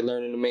cars and, like,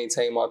 learning to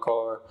maintain my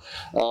car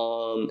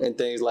and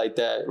things like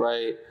that,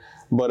 right?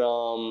 But,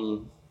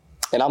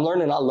 and I'm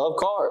learning I love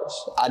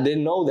cars. I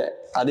didn't know that.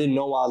 I didn't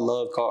know I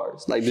love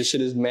cars. Like, this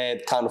shit is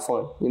mad kind of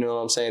fun. You know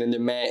what I'm saying? And they're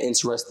mad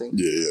interesting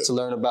to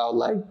learn about,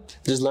 like,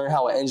 just learn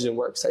how an engine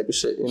works type of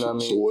shit. You know what I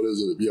mean? So what is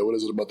it? Yeah, what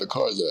is it about the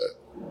cars that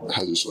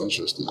has you so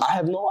interested? I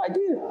have no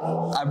idea.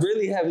 I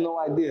really have no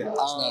idea.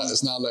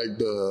 It's not like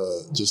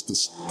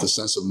the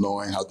sense of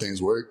knowing how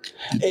things work.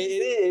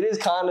 It is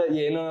kind of,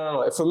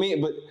 no. For me,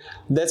 but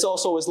that's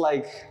also, it's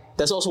like,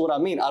 that's also what I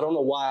mean. I don't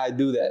know why I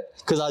do that.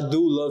 Because I do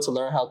love to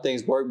learn how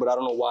things work, but I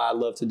don't know why I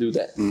love to do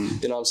that.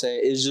 You know what I'm saying?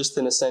 It's just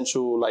an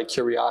essential, like,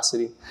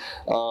 curiosity.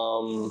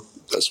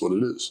 That's what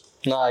it is.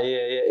 Nah, yeah.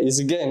 It's,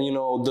 again, you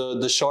know,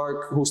 the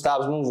shark who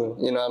stops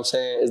moving, you know what I'm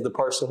saying, is the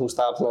person who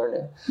stops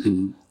learning.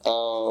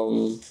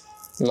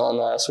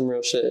 That's some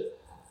real shit.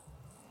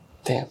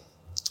 Damn.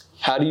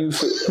 How do you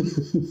feel?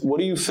 What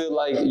do you feel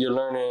like you're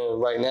learning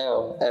right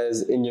now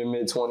as in your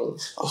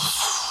mid-20s?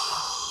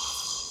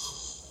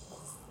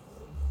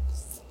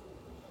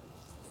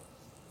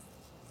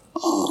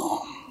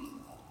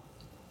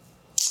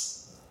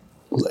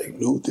 Like,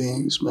 new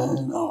things, man.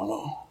 I don't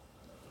know.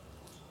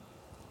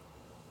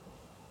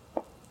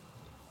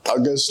 I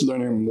guess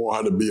learning more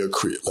how to be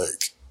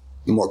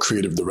more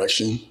creative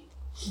direction.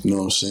 You know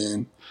what I'm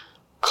saying?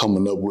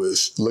 Coming up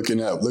with looking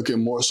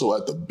more so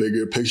at the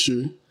bigger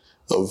picture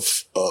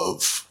of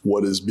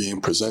what is being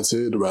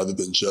presented rather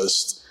than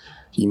just,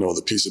 you know,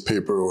 the piece of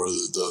paper or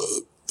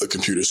the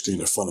computer screen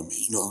in front of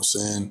me. You know what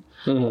I'm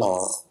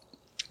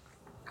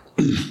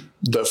saying?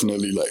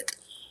 Definitely, like,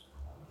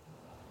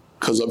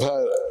 because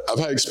I've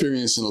had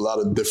experience in a lot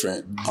of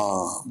different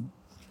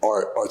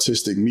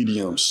artistic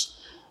mediums,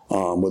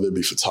 whether it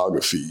be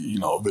photography, you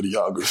know,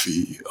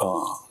 videography,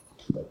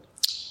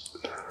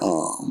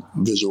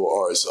 visual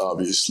arts,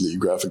 obviously,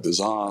 graphic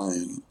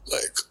design,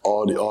 like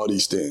all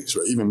these things,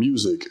 right? Even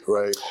music,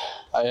 right?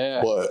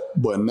 Yeah.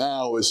 But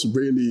now it's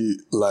really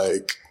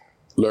like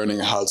learning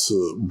how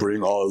to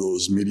bring all of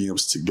those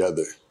mediums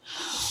together.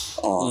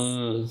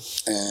 And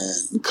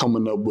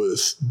coming up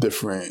with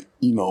different,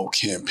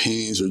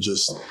 campaigns or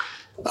just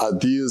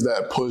ideas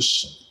that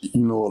push,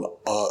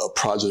 a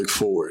project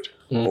forward,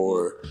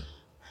 or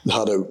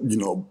how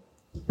to,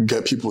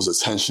 get people's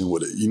attention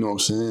with it. You know what I'm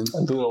saying?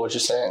 I do know what you're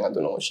saying.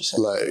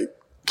 Like,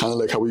 kind of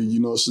like how we,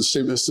 it's the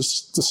same. It's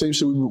just the same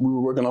shit we were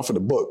working on for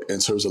the book in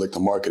terms of like the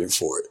marketing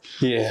for it.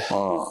 Yeah.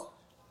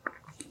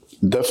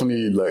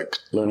 Definitely like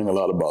learning a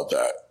lot about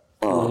that.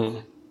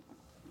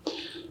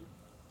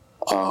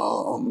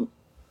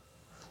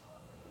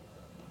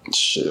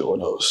 Shit,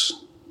 what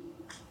else?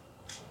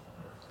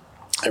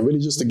 And really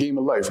just the game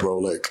of life, bro.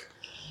 Like,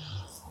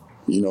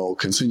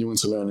 continuing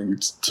to learn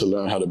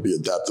how to be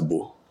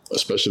adaptable,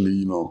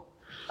 especially,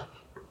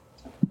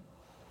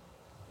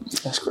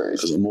 That's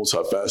great. as a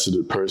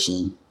multifaceted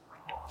person,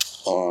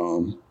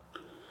 who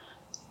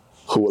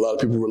a lot of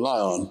people rely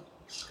on.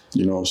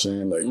 You know what I'm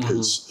saying? Like,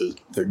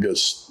 it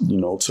gets,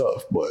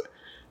 tough, but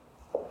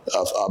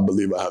I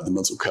believe I have the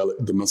mental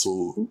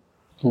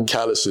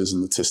calluses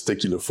and the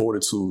testicular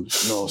fortitude,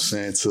 you know what I'm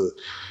saying, to...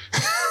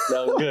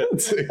 That was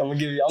good. I'm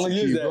gonna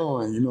use that.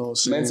 Going, you know what I'm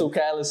saying? Mental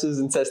calluses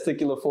and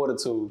testicular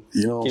fortitude.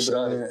 You know what I'm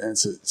saying? And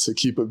to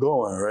keep it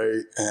going,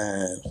 right?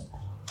 And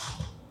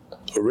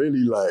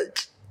really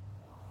like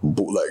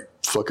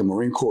fucking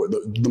Marine Corps.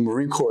 The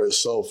Marine Corps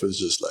itself is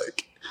just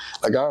like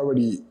I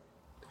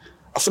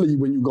feel like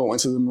when you go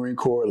into the Marine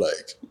Corps,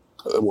 like,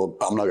 well,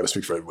 I'm not gonna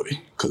speak for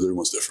everybody because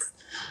everyone's different.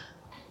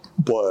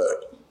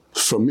 But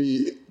for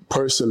me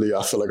personally,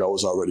 I feel like I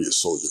was already a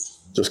soldier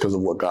just because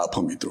of what God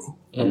put me through.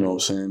 You know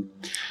what I'm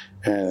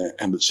saying?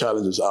 And the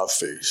challenges I've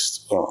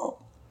faced.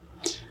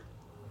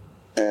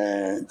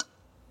 And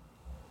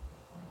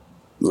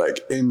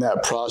like in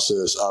that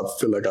process, I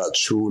feel like I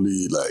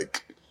truly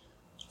like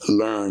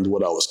learned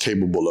what I was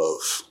capable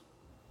of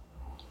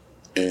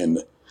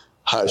in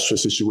high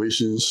stress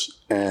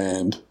situations,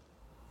 and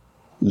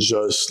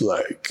just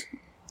what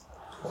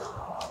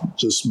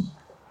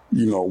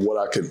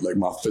I could, like,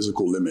 my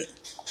physical limit,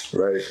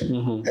 right?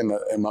 And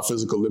my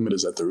physical limit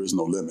is that there is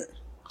no limit.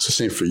 It's the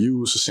same for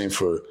you. It's the same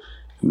for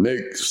Nick.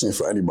 It's the same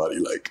for anybody.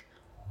 Like,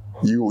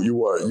 you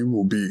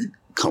will be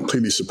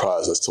completely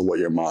surprised as to what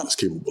your mind is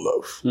capable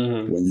of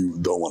when you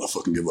don't want to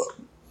fucking give up.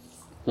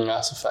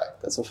 That's a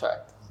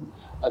fact.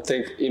 I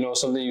think,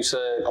 something you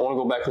said, I want to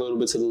go back a little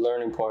bit to the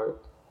learning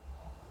part.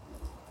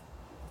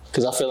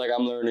 Because I feel like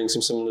I'm learning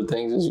some similar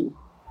things as you.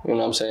 You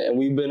know what I'm saying? And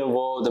we've been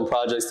involved in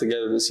projects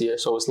together this year.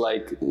 So it's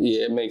like,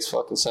 yeah, it makes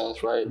fucking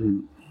sense, right?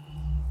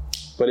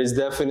 But it's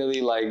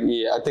definitely like,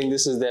 yeah, I think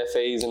this is that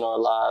phase in our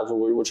lives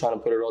where we're trying to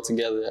put it all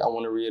together. I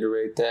want to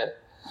reiterate that.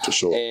 For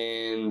sure.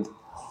 And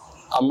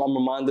I'm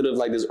reminded of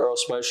like this Earl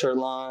Sweatshirt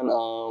line.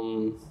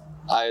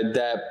 I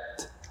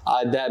adapt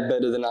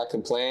better than I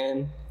can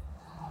plan.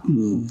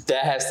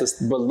 That has to,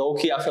 but low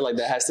key, I feel like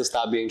that has to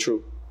stop being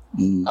true.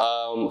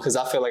 Because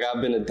I feel like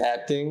I've been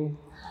adapting,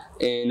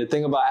 and the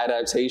thing about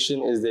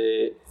adaptation is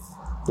that,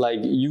 like,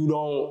 you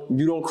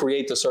don't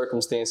create the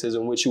circumstances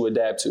in which you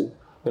adapt to. You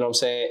know what I'm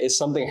saying? If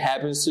something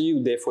happens to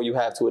you, therefore you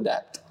have to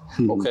adapt.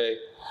 Okay,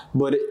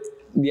 but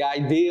the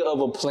idea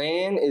of a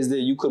plan is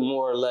that you could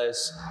more or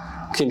less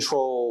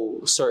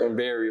control certain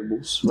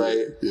variables,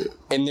 right? Yeah.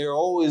 And there are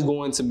always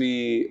going to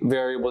be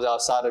variables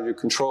outside of your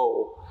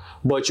control.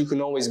 But you can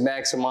always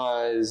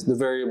maximize the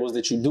variables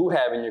that you do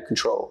have in your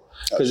control.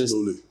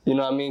 Absolutely. You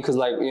know what I mean? Because,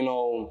 like,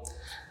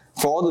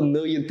 for all the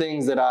million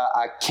things that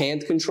I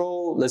can't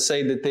control, let's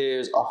say that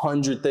there's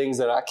 100 things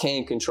that I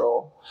can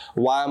control.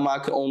 Why am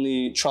I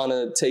only trying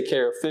to take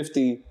care of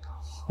 50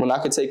 when I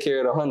could take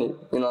care of the 100?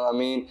 You know what I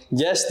mean?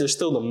 Yes, there's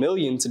still the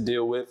million to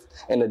deal with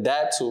and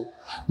adapt to.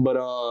 But,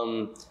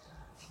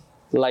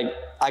 like,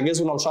 I guess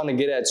what I'm trying to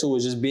get at, too,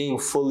 is just being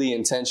fully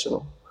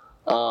intentional.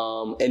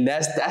 And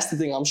that's the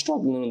thing I'm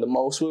struggling the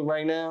most with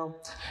right now.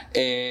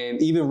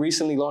 And even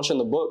recently launching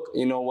the book,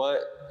 you know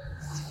what?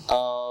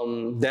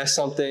 That's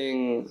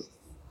something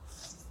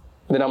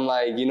that I'm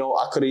like,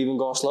 I could have even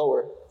gone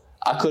slower.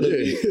 I could have.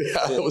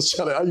 I was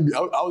trying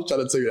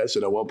to tell you that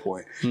shit at one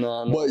point.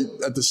 No. But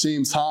at the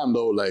same time,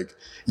 though, like,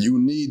 you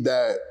need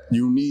that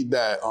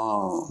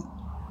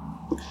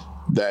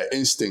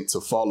instinct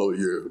to follow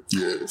your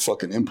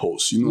fucking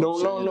impulse. You know what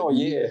I'm saying? No,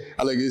 yeah.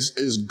 Like,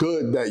 it's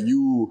good that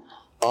you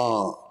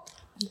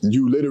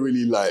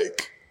literally,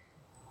 like,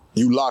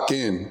 you lock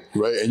in,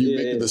 right? And you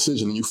make the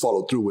decision and you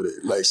follow through with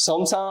it. Like,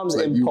 sometimes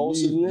like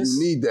impulsiveness.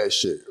 You need that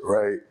shit,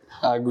 right?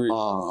 I agree.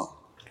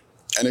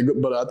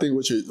 But I think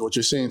what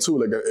you're saying too,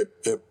 like,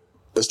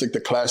 it's like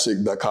the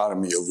classic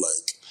dichotomy of,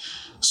 like,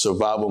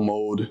 survival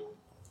mode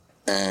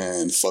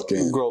and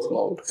fucking growth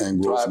mode.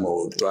 And growth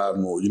mode, thrive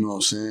mode. You know what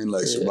I'm saying?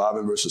 Like,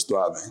 surviving versus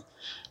thriving,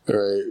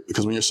 right?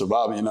 Because when you're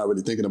surviving, you're not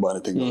really thinking about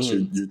anything else.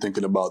 You're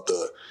thinking about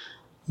the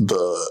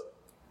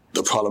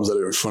problems that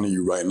are in front of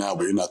you right now,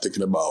 but you're not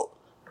thinking about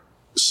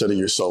setting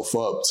yourself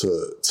up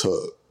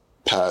to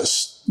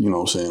pass you know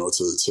what I'm saying, or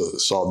to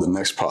solve the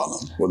next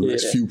problem or the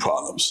next few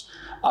problems.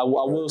 I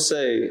will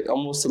say,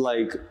 almost to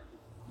like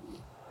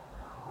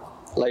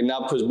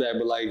not push back,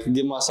 but like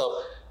give myself,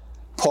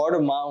 part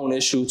of my own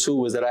issue too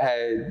was that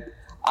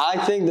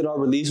I think that our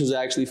release was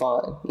actually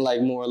fine,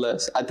 like more or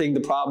less. I think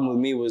the problem with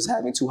me was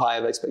having too high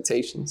of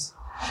expectations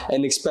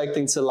and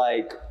expecting to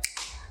like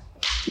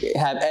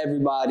have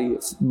everybody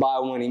buy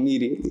one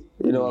immediately.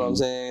 You know what I'm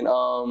saying?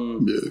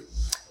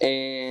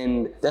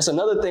 And that's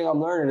another thing I'm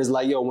learning is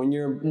like, yo, when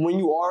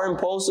you are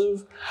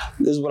impulsive,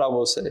 this is what I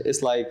will say.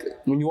 It's like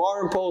when you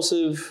are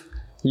impulsive,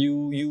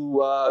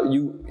 you're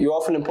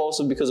often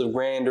impulsive because of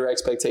grander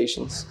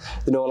expectations.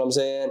 You know what I'm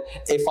saying?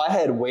 If I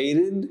had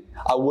waited,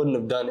 I wouldn't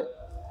have done it.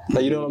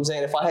 Like, you know what I'm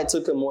saying? If I had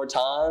taken more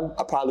time,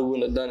 I probably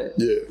wouldn't have done it.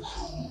 Yeah.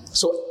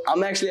 So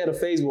I'm actually at a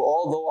phase where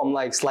although I'm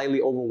like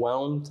slightly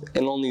overwhelmed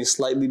and only a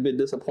slightly bit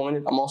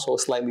disappointed, I'm also a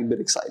slightly bit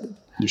excited.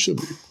 You should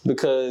be.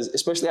 Because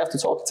especially after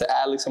talking to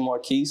Alex and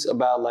Marquise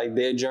about like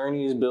their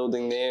journeys,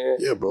 building their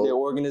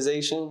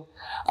organization,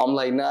 I'm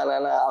like, nah.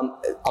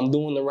 I'm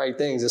doing the right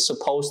things. It's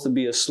supposed to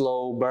be a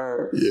slow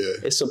burn. Yeah.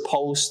 It's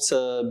supposed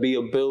to be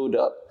a build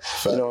up.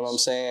 Facts. You know what I'm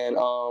saying?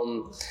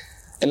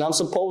 And I'm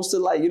supposed to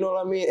like, you know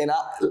what I mean? And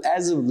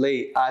as of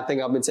late, I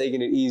think I've been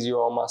taking it easier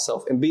on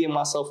myself and beating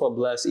myself up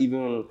less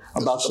even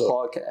about the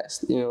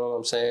podcast. You know what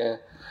I'm saying?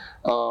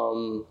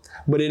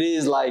 But it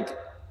is like,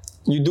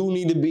 you do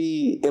need to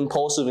be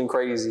impulsive and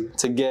crazy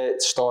to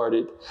get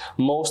started.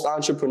 Most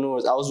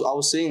entrepreneurs, I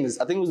was seeing this,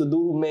 I think it was the dude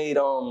who made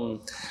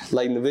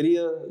like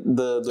NVIDIA,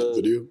 the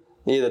video?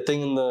 Yeah, the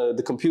thing in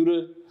the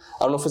computer.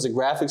 I don't know if it's a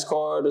graphics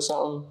card or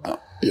something.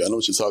 Yeah, I know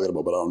what you're talking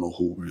about, but I don't know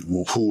who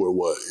or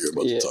what you're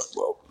about to talk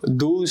about.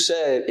 Dude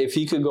said if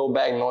he could go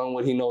back knowing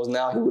what he knows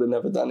now, he would have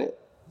never done it.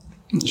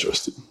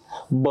 Interesting.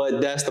 But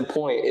that's the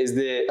point, is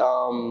that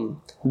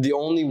the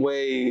only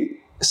way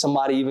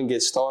somebody even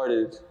gets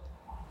started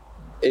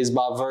is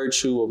by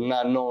virtue of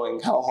not knowing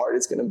how hard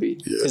it's going to be.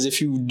 Because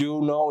if you do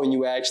know and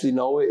you actually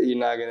know it, you're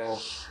not going to,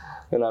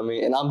 you know what I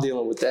mean? And I'm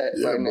dealing with that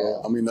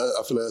now. I mean,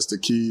 I feel like that's the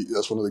key.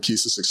 That's one of the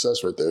keys to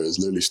success right there, is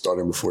literally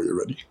starting before you're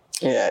ready.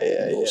 You know what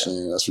I'm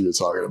saying? That's what you're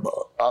talking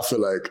about. I feel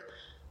like,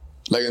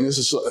 and this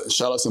is,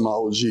 shout out to my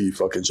OG,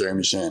 fucking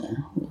Jeremy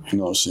Shannon. You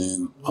know what I'm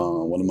saying?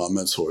 One of my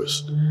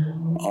mentors.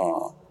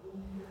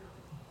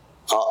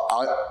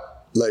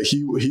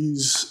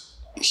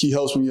 He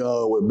helps me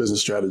with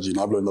business strategy, and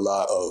I've learned a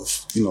lot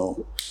of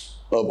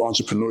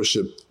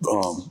entrepreneurship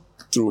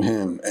through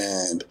him.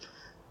 And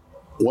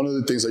one of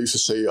the things I used to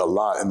say a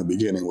lot in the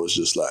beginning was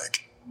just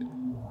like,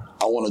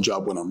 I want to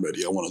drop when I'm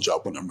ready. I want to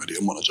drop when I'm ready. I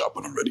want to drop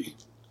when I'm ready.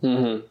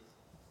 Mm-hmm.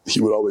 He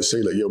would always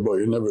say like, yo, bro,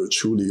 you're never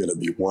truly going to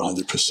be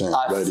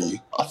 100% ready.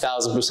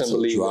 1,000%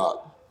 believe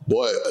drop.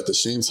 But at the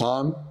same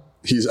time,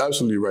 he's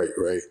absolutely right?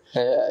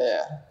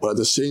 Yeah. But at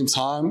the same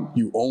time,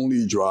 you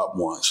only drop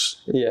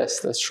once.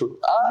 Yes, that's true.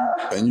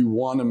 And you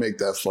want to make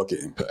that fucking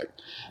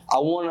impact. I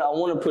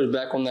want to push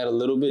back on that a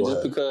little bit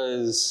just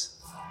because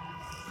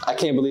I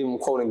can't believe I'm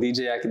quoting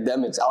DJ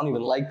Academics. I don't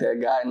even like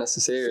that guy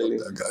necessarily.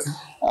 Fuck that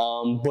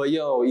guy. But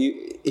yo,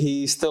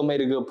 he still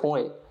made a good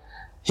point.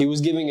 He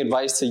was giving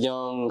advice to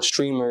young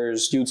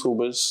streamers,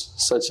 YouTubers,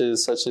 such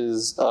as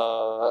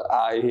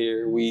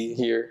we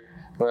here,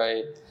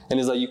 right? And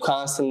it's like you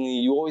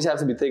always have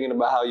to be thinking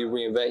about how you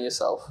reinvent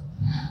yourself,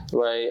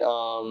 right?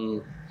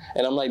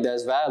 And I'm like,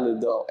 that's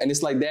valid though. And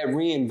it's like that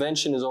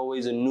reinvention is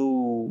always a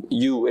new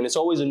you, and it's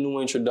always a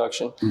new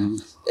introduction. Mm-hmm.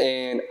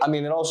 And I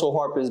mean, it also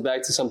harpens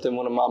back to something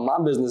one of my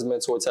business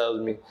mentor tells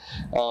me.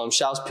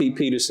 Shouts Pete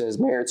Peterson's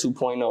Mayor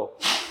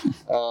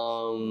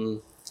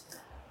 2.0.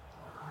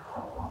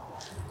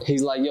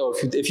 He's like, yo,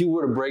 if you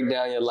were to break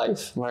down your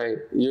life, right?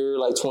 You're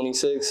like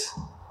 26.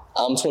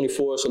 I'm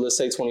 24, so let's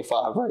say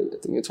 25, right? I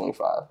think you're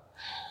 25.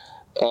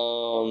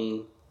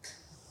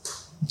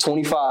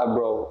 25,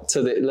 bro.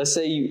 Let's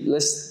say you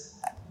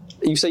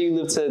say you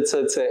live to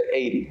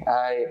 80. All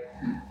right.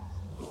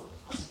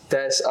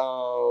 That's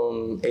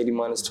 80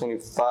 minus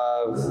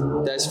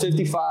 25. That's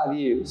 55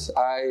 years.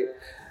 All right.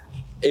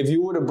 If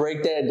you were to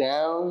break that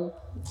down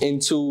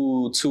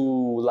into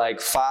like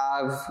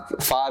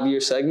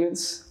 5-year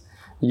segments,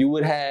 you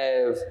would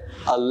have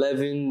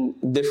 11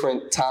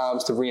 different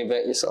times to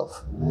reinvent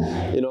yourself.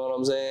 You know what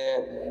I'm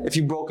saying? If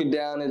you broke it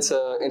down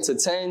into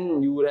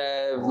 10, you would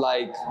have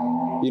like,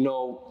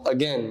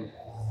 again,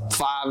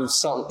 5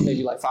 something,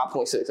 maybe like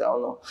 5.6, I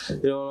don't know.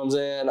 You know what I'm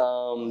saying?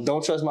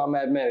 Don't trust my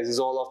mathematics, it's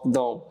all off the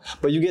dome.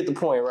 But you get the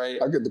point,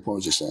 right? I get the point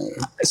what you're saying.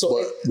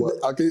 So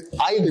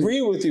I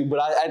agree with you,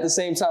 but at the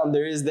same time,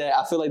 there is that,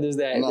 I feel like there's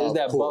that buffer.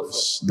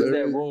 There's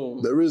that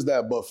room. There is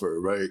that buffer,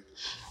 right?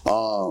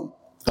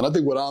 And I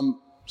think what I'm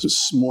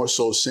just more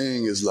so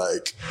saying is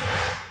like,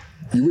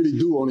 you really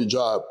do only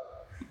drop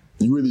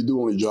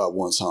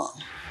one time.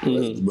 Right?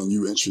 Mm-hmm. When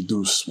you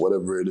introduce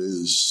whatever it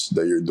is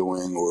that you're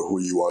doing or who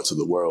you are to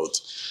the world,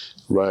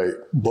 right?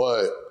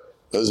 But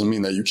that doesn't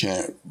mean that you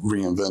can't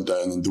reinvent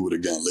that and then do it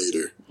again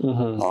later.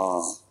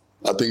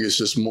 Mm-hmm. I think it's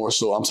just more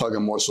so, I'm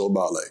talking more so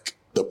about like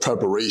the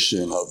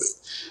preparation of it.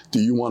 Do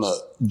you want to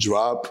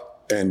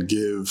drop and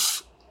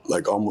give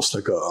like almost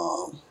like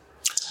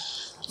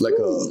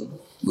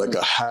like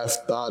a half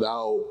thought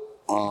out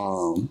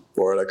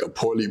or like a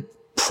poorly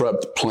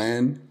prepped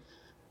plan?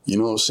 You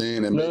know what I'm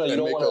saying? And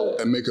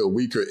make a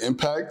weaker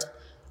impact?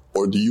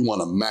 Or do you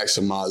want to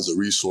maximize the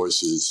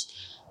resources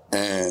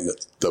and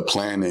the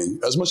planning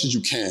as much as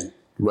you can,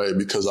 right?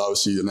 Because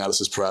obviously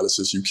analysis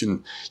paralysis, you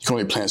can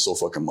only plan so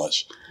fucking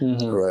much,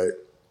 right?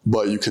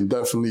 But you can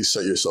definitely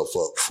set yourself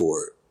up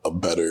for a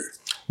better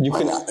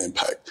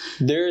impact.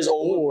 There's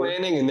over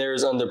planning and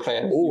there's under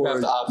planning. You have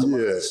to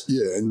optimize.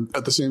 Yeah. And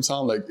at the same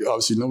time, like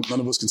obviously none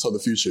of us can tell the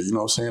future. You know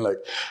what I'm saying? Like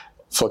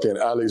fucking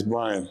Alex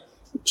Bryan,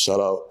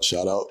 shout out,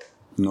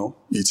 you know,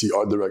 ET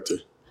art director.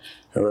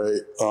 All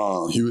right.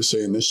 He was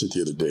saying this shit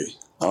the other day.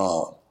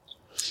 Or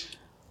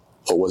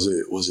was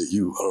it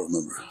you? I don't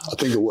remember. I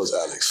think it was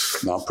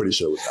Alex. No, I'm pretty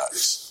sure it was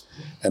Alex.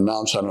 And now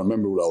I'm trying to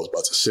remember what I was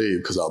about to say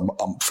because I'm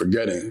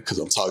forgetting because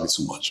I'm talking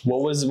too much.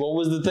 What was the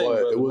thing?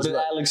 What did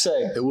Alex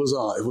say? It was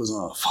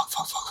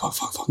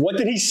fuck. What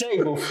did he say,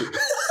 Wilfred?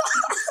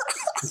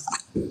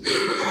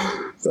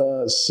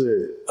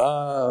 Shit.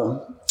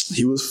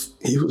 He was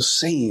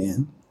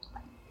saying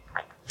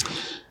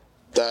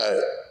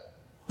that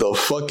the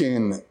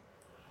fucking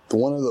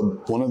one of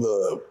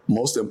the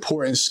most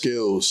important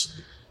skills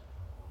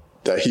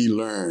that he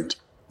learned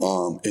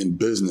in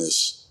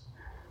business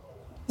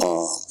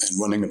and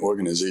running an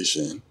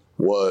organization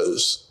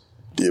was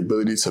the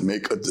ability to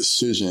make a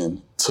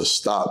decision to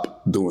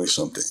stop doing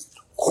something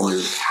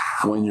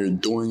when you're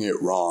doing it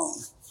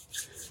wrong.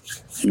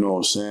 You know what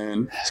I'm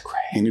saying? That's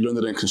great. And he learned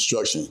it in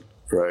construction,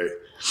 right?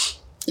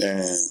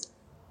 And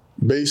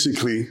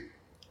basically,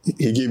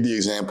 he gave the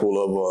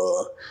example of,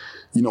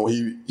 you know,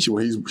 he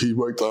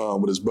worked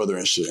with his brother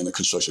and shit in a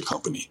construction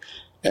company.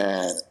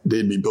 And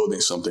they'd be building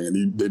something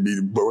and they'd be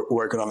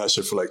working on that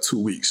shit for like 2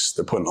 weeks.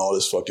 They're putting all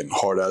this fucking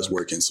hard ass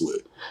work into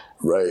it,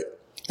 right?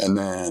 And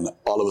then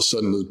all of a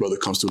sudden his brother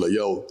comes through like,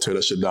 yo, tear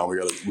that shit down. We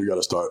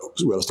gotta start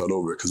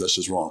over because that's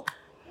just wrong.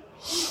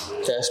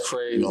 That's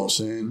crazy. You know what I'm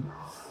saying?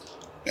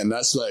 And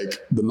that's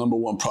like the number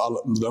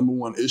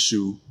one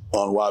issue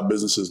on why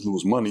businesses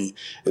lose money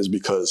is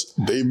because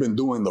they've been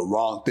doing the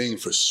wrong thing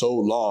for so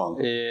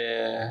long.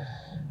 Yeah.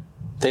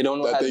 They don't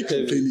know how to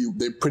pivot.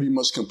 They pretty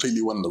much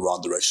completely went in the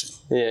wrong direction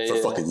for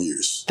fucking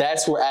years.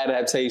 That's where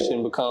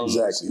adaptation becomes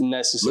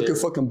necessary. Look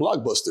at fucking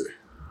Blockbuster.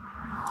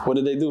 What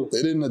did they do?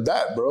 They didn't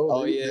adapt,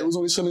 bro. They was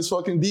only selling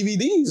fucking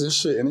DVDs and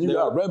shit. And then you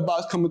got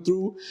Redbox coming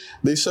through.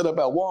 They set up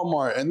at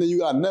Walmart. And then you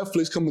got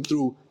Netflix coming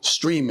through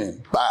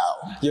streaming. Bow.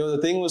 Yo, the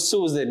thing was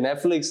too is that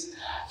Netflix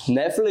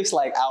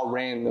like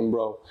outran them,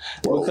 bro.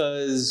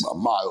 Because by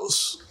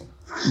miles.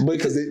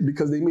 Because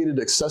they made it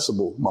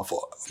accessible. My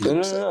fault.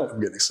 I'm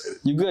getting excited.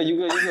 You good. I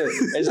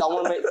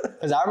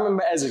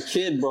remember as a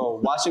kid, bro,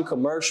 watching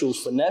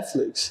commercials for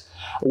Netflix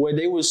where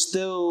they would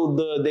still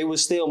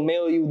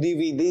mail you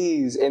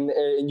DVDs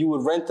and you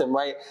would rent them,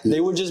 right? Yeah. They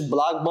were just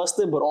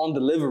Blockbuster, but on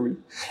delivery.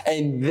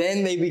 And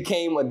then they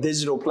became a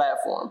digital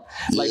platform,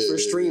 for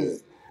streaming,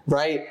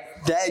 right?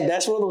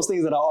 That's one of those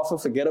things that I often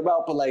forget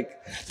about, but like,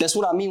 that's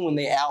what I mean when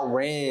they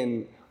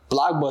outran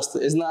Blockbuster.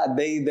 It's not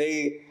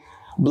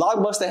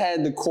Blockbuster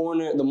had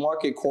the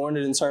market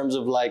cornered in terms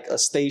of like a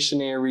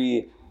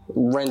stationary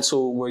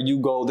rental where you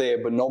go there,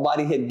 but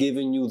nobody had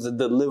given you the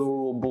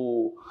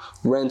deliverable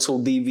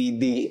rental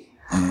DVD.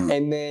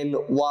 And then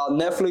while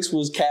Netflix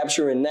was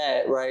capturing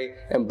that, right,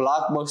 and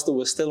Blockbuster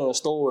was still in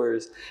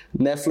stores,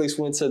 Netflix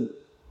went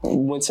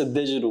to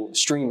digital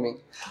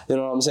streaming. You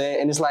know what I'm saying?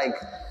 And it's like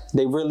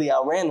they really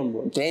outran them.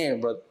 Bro. Damn,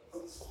 bro.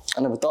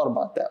 I never thought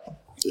about that one.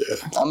 Yeah.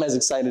 I'm as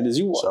excited as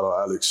you are. Shout out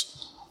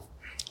Alex.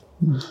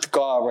 The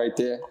guard right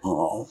there.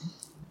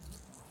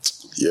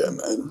 Yeah,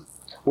 man.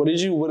 Let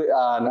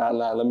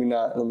me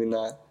not.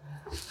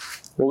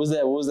 What was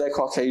that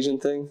Caucasian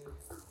thing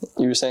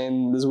you were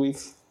saying this week?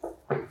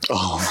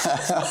 Oh,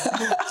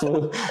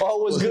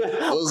 it was good. It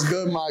was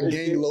good, my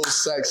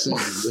Anglo-Saxon.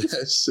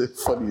 That shit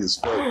funny as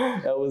fuck.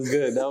 That was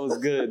good.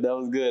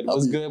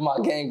 What's good, my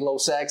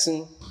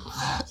Anglo-Saxon?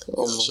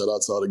 Shout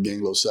out to all the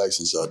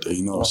Anglo-Saxons out there.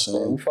 You know what I'm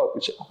saying? We fuck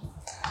with y'all.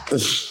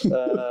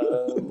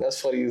 That's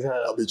funny as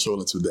hell. I'll be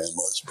trolling too damn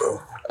much, bro.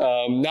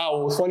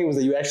 What was funny was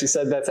that you actually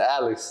said that to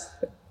Alex.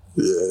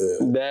 Yeah.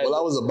 Well,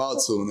 I was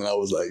about to, and then I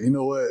was like, you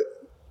know what?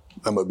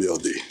 I'm gonna be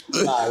LD.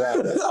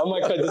 I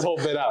might cut this whole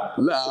bit out.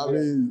 Nah, I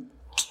mean,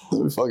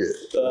 fuck it.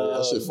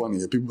 That shit funny.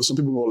 Some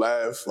people gonna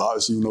laugh.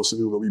 Obviously, you know, some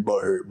people gonna be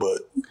butthurt,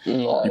 but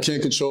you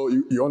can't control.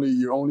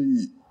 You're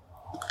only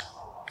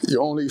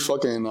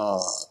fucking.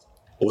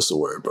 What's the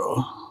word,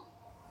 bro?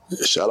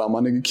 Shout out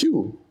my nigga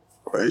Q.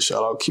 Right?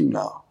 Shout out Q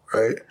now.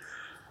 Right?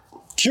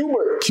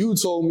 Q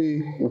told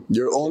me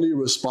you're only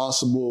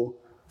responsible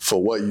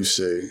for what you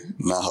say,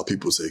 not how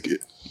people take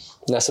it.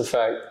 That's a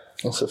fact.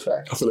 I feel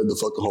like the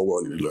fucking whole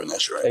world need to learn that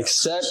shit right now.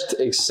 Except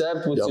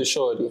with your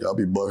shorty. Y'all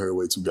be butthurt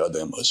way too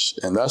goddamn much.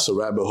 And that's a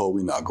rabbit hole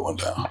we not going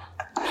down.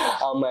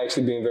 I'm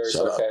actually being very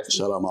sarcastic.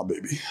 Shout out my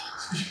baby.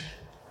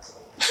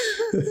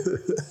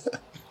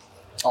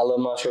 I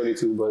love my shorty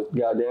too, but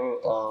goddamn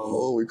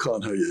it. We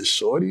calling her your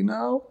shorty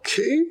now?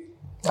 Okay.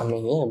 I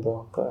mean, yeah,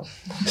 bro. But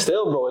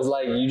still, bro, it's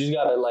like you just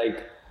gotta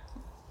like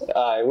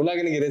All right, we're not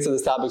gonna get into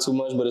this topic too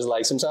much, but it's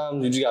like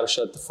sometimes you just gotta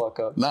shut the fuck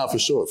up. Nah, for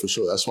sure.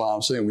 That's why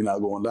I'm saying we're not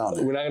going down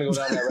there. We're not gonna go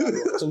down that rabbit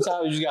hole.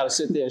 Sometimes you just gotta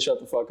sit there and shut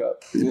the fuck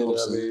up. You know what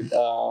I mean?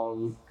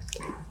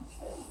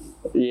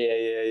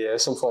 Yeah.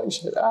 Some funny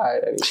shit. All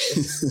right, anyway.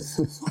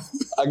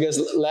 I guess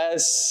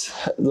last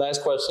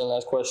question.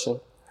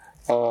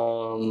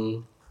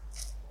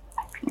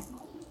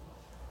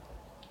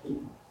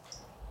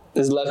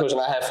 This is the last question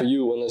I have for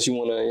you, unless you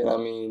wanna, you know what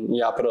I mean,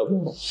 yap it up.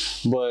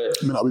 But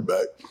I mean, I'll be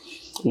back.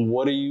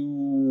 What are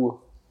you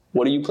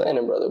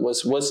planning, brother?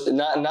 What's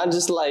not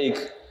just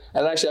like,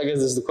 and actually I guess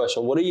this is the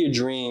question. What are your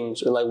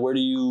dreams? Or like where do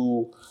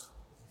you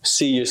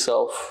see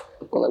yourself?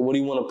 Or like what do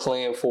you want to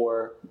plan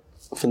for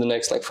the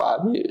next like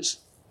 5 years?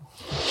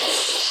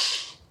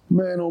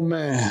 Man, oh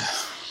man.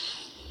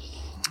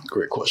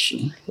 Great question.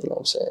 You know what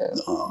I'm saying?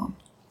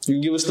 You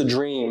can give us the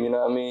dream, you know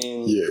what I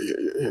mean?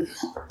 Yeah.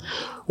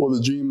 Well,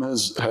 the dream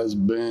has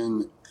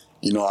been,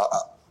 you know,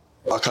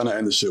 I kind of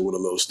end the shit with a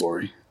little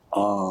story.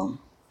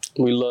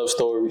 We love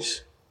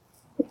stories.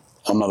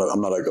 I'm not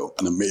like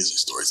an amazing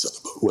storyteller,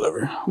 but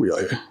whatever. We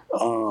are here.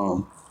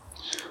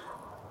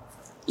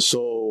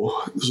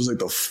 So this was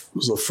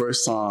the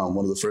first time,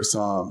 one of the first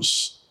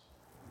times,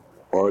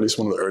 or at least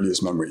one of the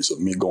earliest memories of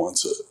me going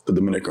to the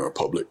Dominican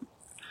Republic.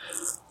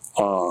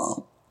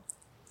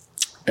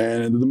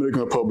 And in the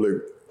Dominican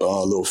Republic,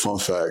 a little fun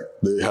fact,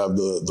 they have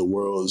the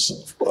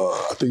world's,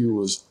 I think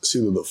it's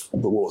either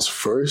the world's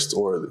first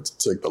or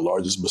it's like the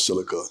largest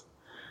basilica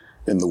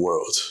in the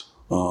world.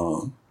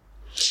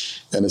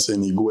 And it's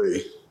in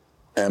Higüey.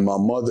 And my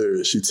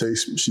mother, she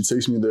takes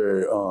me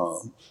there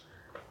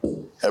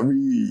every,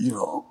 you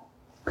know,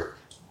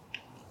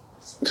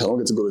 'cause I don't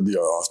get to go to DR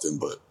often,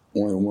 but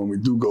when we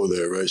do go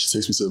there, right, she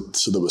takes me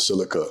to the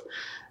basilica,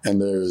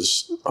 and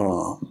there's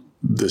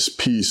this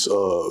piece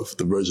of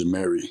the Virgin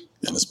Mary,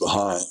 and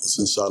it's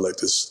inside like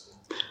this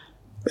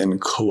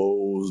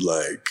enclosed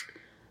like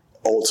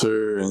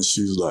altar, and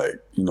she's like,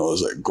 you know,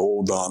 there's like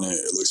gold on it.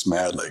 It looks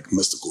mad like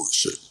mystical and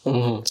shit.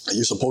 Mm-hmm. And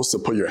you're supposed to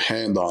put your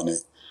hand on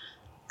it,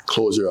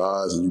 close your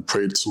eyes, and you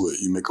pray to it.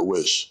 You make a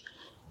wish.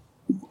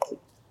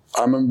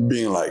 I remember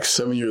being like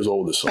 7 years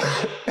old or so.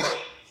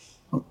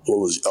 I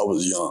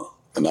was young,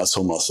 and I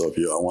told myself,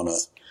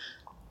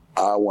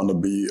 I want to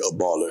be a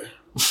baller.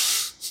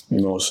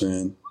 You know what I'm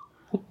saying?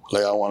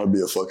 Like, I want to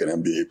be a fucking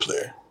NBA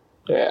player.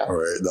 Yeah. All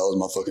right. That was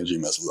my fucking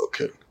dream as a little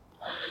kid.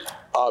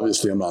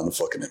 Obviously, I'm not in the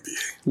fucking NBA.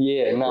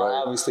 Yeah, no, right?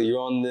 Obviously, you're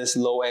on this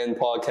low-end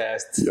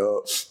podcast.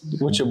 Yup.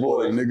 With your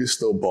boy. Niggas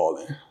still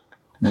balling.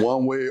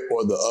 One way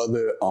or the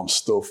other, I'm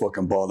still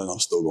fucking balling. I'm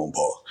still gonna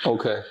ball.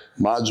 Okay.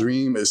 My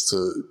dream is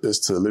to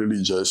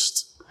literally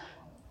just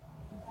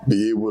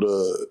be able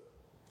to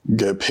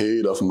get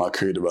paid off of my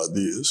creative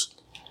ideas.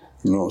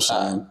 You know what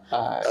I'm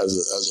saying?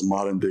 As a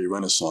modern day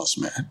Renaissance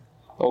man.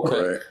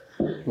 Okay.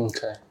 Right?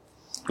 Okay.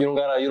 You don't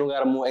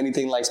gotta move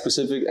anything like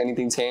specific,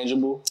 anything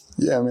tangible?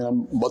 Yeah, I mean,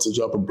 I'm about to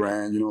drop a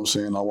brand, you know what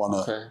I'm saying?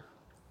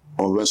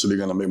 I'm eventually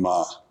gonna make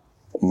my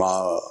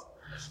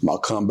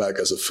comeback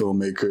as a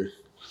filmmaker.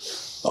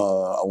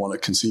 I wanna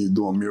continue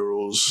doing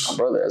murals. My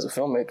brother as a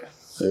filmmaker.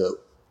 Yeah.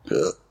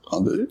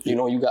 You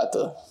know you got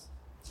the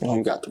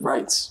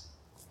rights.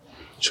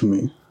 What you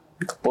mean?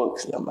 The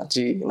books, my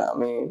G, you know what I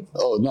mean?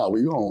 Oh no,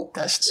 we gon'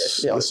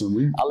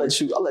 listen, I'll let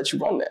you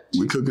run that.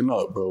 We cooking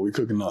up, bro. We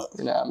cooking up.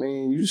 You know what I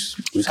mean? You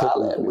just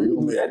holler at me. We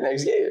gonna make that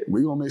next year.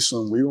 We gonna make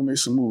some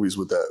movies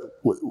with that.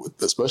 With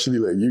especially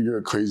like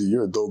you're crazy.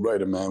 You're a dope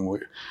writer, man.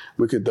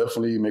 We could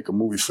definitely make a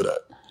movie for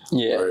that.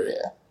 Yeah, right?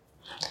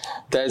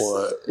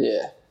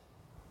 Yeah.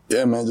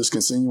 Yeah, man. Just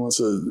continuing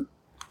to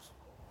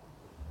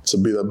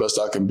be the best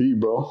I can be,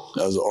 bro,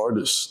 as an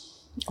artist.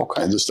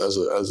 Okay. And just as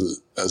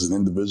an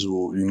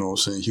individual, you know what I'm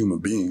saying, human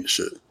being and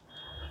shit.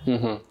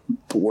 Mm-hmm.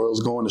 The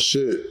world's going to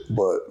shit,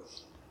 but,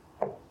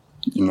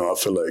 you know, I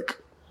feel like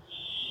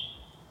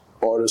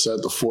artists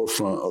at the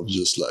forefront of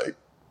just like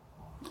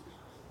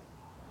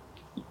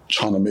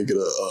trying to make it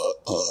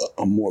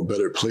a more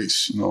better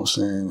place, you know what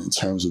I'm saying, in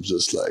terms of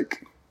just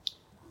like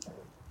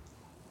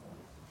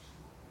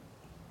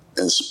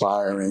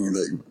inspiring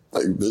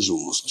like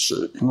visuals and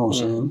shit, you know what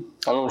I'm saying?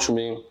 I know what you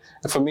mean.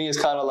 For me,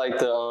 it's kind of like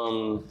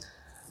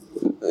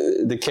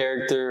the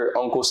character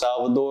Uncle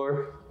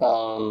Salvador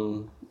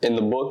in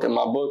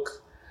my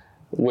book,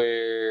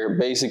 where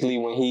basically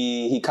when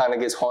he kind of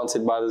gets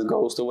haunted by this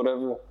ghost or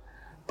whatever,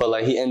 but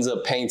like he ends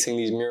up painting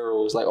these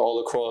murals like all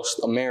across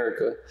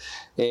America,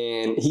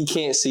 and he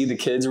can't see the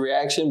kid's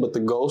reaction, but the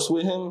ghost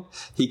with him,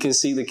 he can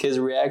see the kid's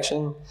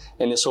reaction,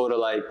 and it's sort of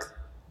like,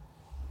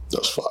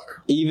 that's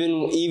fire.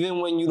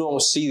 Even when you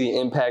don't see the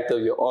impact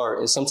of your art,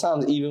 and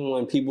sometimes even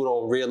when people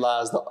don't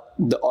realize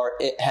the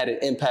art had an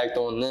impact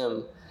on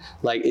them,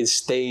 like it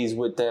stays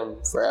with them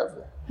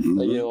forever. Mm-hmm.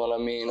 Like, you know what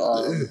I mean?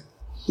 Yeah,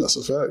 that's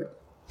a fact.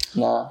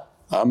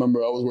 I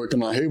remember I was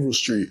working on Haverhill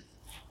Street.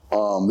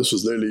 This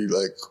was literally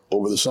like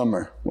over the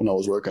summer when I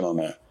was working on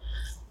that.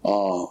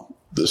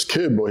 This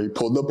kid, bro, he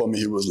pulled up on me.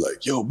 He was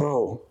like, "Yo,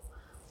 bro,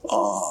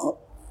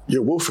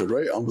 you're Wilfred,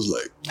 right?" I was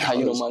like, "How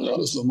you know my name? How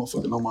does little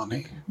motherfucker know my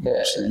name?"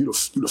 Yeah. You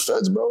the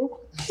feds, bro?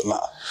 But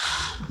nah.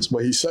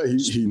 But he said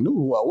he knew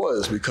who I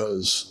was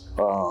because,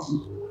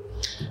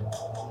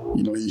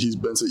 you know, he's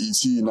been to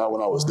ET now.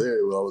 When I was there,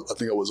 I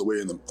think I was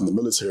away in the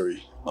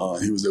military.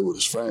 He was there with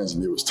his friends,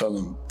 and they was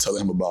telling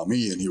him about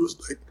me, and he was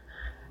like,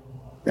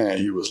 yeah,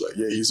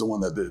 he's the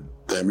one that did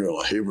that mural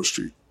on Haver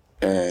Street.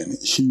 And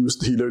he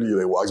literally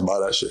like walks by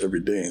that shit every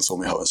day and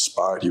told me how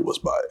inspired he was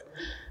by it.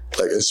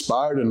 Like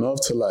inspired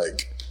enough to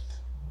like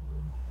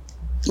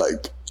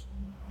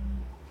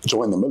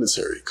join the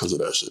military because of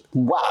that shit.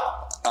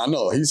 Wow. I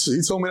know. He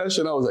told me that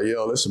shit and I was like,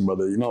 yo, listen,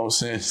 brother, you know what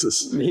I'm saying?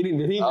 Did he even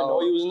know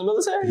he was in the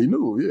military? He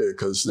knew, yeah,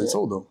 because they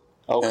told him.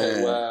 Okay,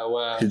 and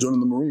wow. He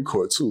joined the Marine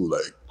Corps too,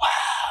 like. Wow.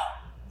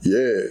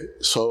 Yeah,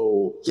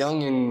 so.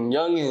 Young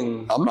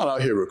and. I'm not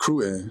out here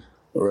recruiting.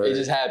 Right. It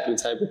just happened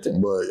type of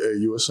thing. But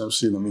hey,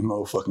 USMC, let me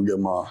know if I can get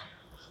my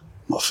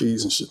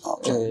fees and shit.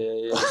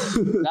 Yeah.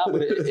 Nah,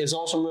 but it's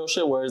on some real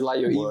shit where it's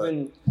like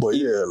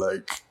yeah,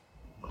 like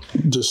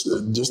just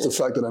the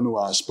fact that I knew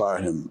I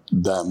inspired him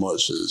that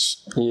much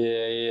is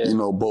you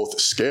know, both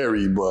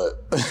scary,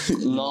 but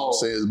you know what I'm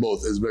saying,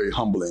 it's very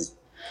humbling.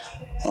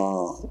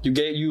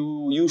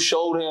 You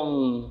showed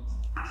him.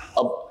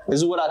 This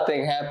is what I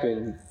think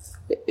happened.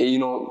 You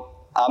know,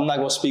 I'm not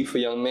gonna speak for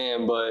young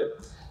man,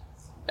 but.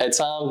 At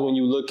times when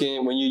you're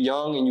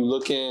young and you're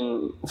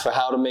looking for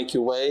how to make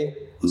your way,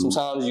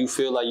 sometimes you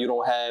feel like you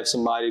don't have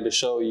somebody to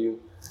show you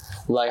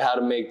like how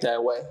to make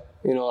that way.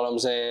 You know what I'm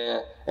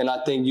saying? And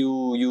I think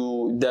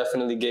you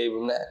definitely gave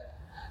him that.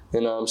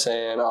 You know what I'm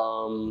saying?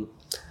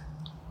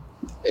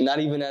 And not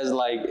even as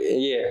like,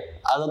 I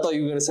thought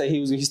you were gonna say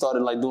he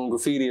started like doing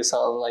graffiti or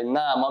something. Like,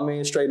 nah, my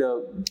man straight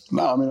up.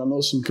 Nah, I mean I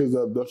know some kids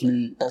that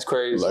definitely. That's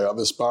crazy. Like I've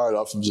inspired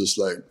off of just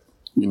like.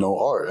 You know,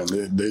 art, and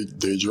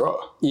they draw.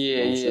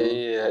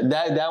 Yeah.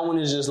 That one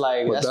is just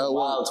like, but that's a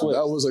wild twist.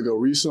 That was like a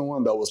recent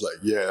one that was like,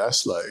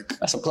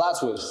 that's a plot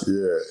twist.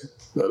 Yeah,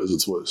 that is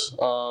a twist.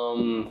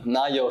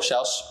 Now,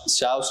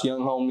 shouts young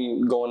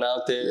homie going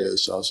out there. Yeah,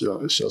 shouts out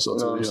to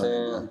the young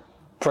man.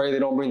 Pray they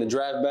don't bring the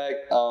draft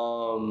back.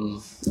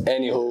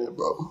 Anywho. Yeah,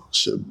 bro,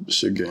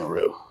 shit getting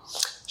real.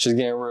 Shit's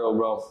getting real,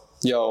 bro.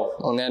 Yo,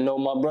 on that note,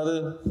 my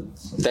brother,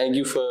 thank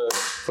you for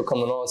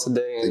coming on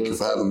today. And thank you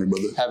for having me,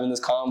 brother. Having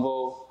this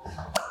convo.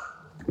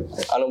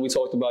 I know we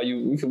talked about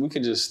you. We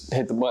could just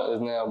hit the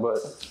buttons now, but